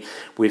Prediction League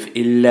with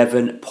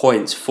 11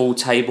 points. Full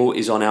table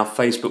is on our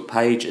Facebook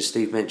page, as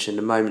Steve mentioned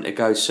a moment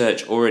ago.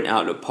 Search Orient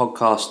Outlook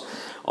Podcast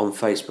on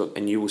Facebook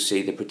and you will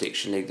see the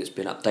Prediction League that's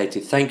been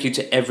updated. Thank you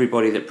to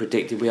everybody that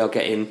predicted. We are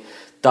getting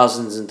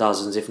dozens and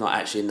dozens, if not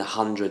actually in the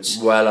hundreds.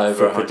 Well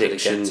over 100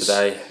 predictions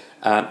today.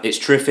 It's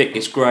terrific,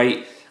 it's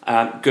great.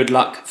 Good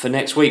luck for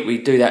next week. We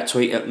do that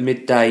tweet at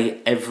midday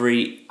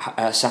every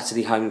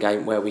Saturday home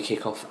game, where we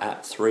kick off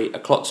at 3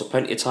 o'clock. So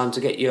plenty of time to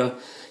get your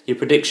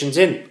predictions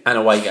in. And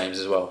away games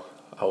as well.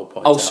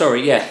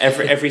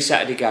 Every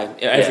Saturday game.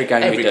 Every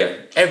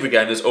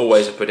game there's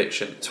always a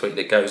prediction tweet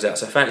that goes out.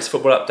 So fantasy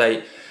football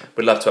update,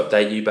 we'd love to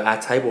update you, but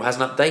our table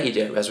hasn't updated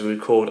yet as we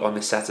record on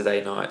this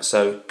Saturday night.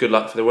 So good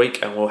luck for the week,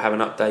 and we'll have an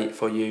update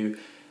for you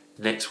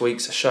next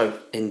week's show.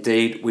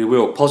 Indeed we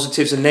will.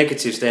 Positives and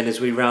negatives then, as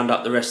we round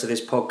up the rest of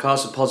this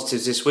podcast. The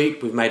positives this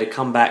week: we've made a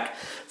comeback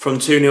from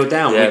 2-0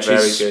 down,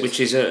 which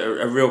is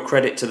a real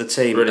credit to the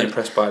team. Really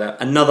impressed by that.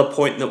 Another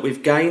point that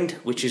we've gained,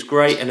 which is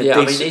great. And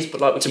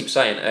like we keep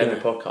saying every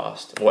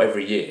podcast or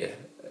every year,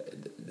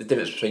 the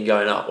difference between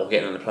going up or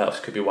getting in the playoffs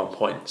could be 1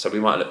 point. So we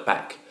might look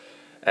back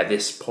at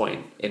this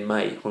point in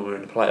May when we were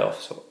in the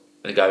playoffs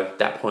and go,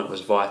 that point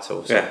was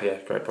vital. So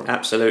great problem.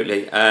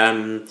 Absolutely.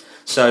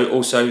 So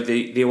also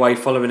the away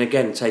following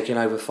again, taking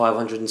over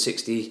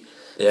 560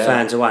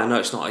 fans away. I know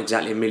it's not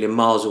exactly a million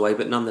miles away,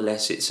 but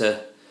nonetheless it's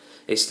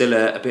still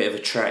a bit of a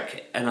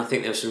trek, and I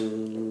think there were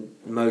some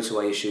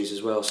motorway issues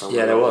as well.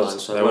 There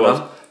was.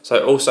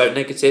 So also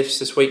negatives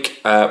this week.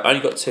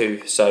 Only got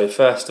 2. So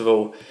first of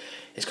all,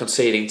 it's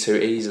conceding too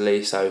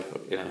easily. So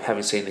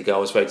having seen the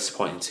goal, it's very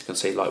disappointing to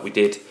concede like we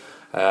did.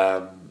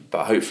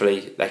 But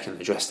hopefully they can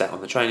address that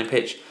on the training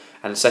pitch.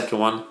 And the second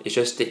one is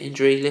just the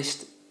injury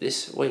list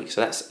this week.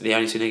 So that's the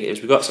only 2 negatives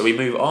we've got. So we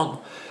move on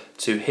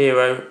to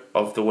Hero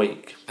of the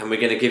Week. And we're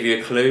going to give you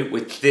a clue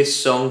with this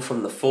song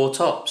from the Four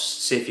Tops.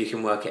 See if you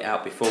can work it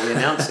out before we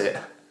announce it.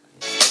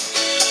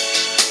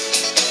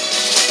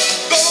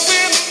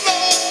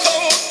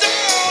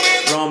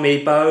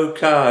 Romy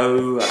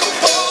Boko.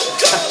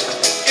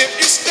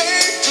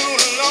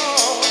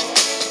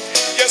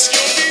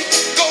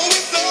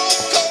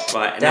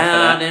 Right,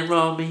 down in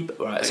Romy.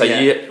 Right, so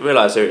you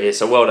realise who it is.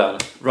 So well done,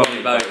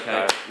 Romy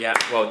Boko. Yeah,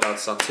 well done,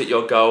 son. Took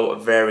your goal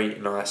very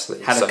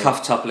nicely. Had a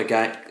tough couple of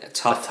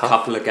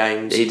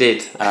games. He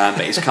did,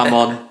 but he's come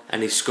on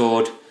and he's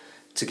scored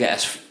to get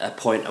us a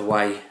point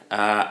away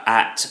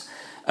at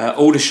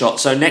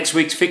Aldershot. So next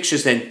week's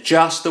fixtures then,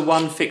 just the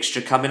one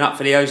fixture coming up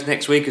for the O's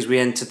next week as we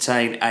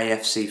entertain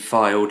AFC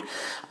Fylde,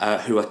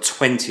 who are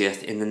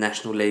 20th in the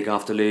National League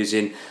after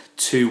losing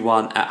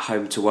 2-1 at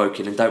home to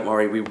Woking. And don't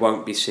worry, we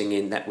won't be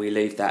singing that. We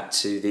leave that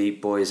to the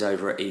boys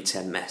over at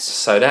E10 Mess.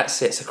 So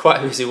that's it. So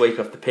quite a busy week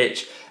off the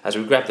pitch as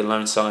we grabbed the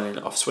loan signing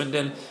off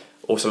Swindon.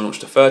 Also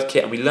launched a third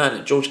kit, and we learned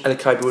that George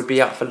Elikobi would be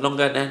out for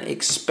longer than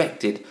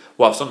expected.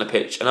 Whilst on the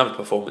pitch, another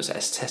performance that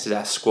has tested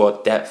our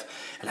squad depth,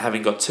 and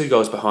having got 2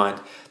 goals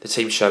behind, the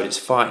team showed its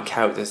fighting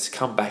character to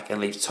come back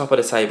and leave top of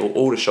the table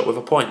Aldershot with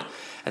a point.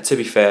 And to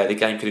be fair, the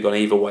game could have gone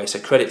either way, so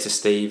credit to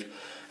Steve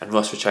and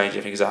Ross for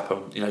changing things up,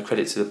 and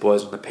credit to the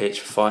boys on the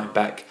pitch for fighting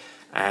back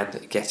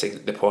and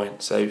getting the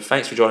point. So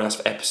thanks for joining us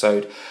for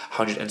episode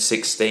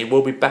 116.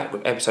 We'll be back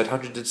with episode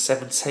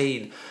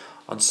 117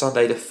 on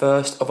Sunday the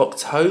 1st of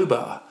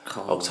October.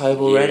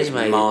 October already,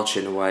 mate.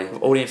 Marching away.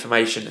 With all the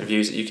information and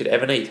views that you could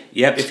ever need.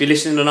 Yep, if you're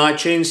listening on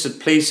iTunes, so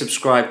please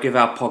subscribe, give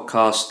our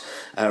podcast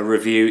a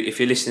review. If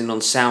you're listening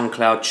on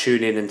SoundCloud,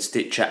 TuneIn and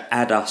Stitcher,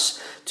 add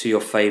us to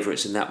your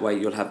favourites, and that way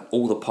you'll have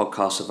all the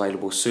podcasts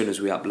available as soon as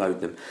we upload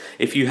them.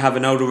 If you have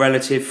an older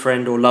relative,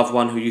 friend or loved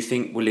one who you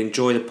think will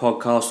enjoy the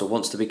podcast or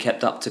wants to be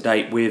kept up to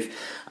date with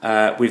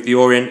the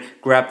Orient,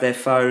 grab their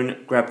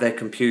phone, grab their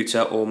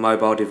computer or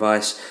mobile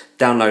device,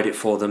 download it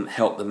for them,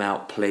 help them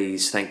out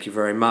please. Thank you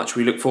very much.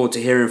 We look forward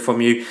to hearing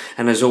from you,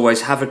 and as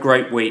always, have a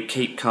great week,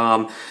 keep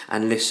calm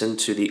and listen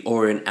to the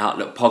Orient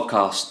Outlook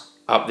podcast.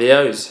 Up the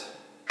O's.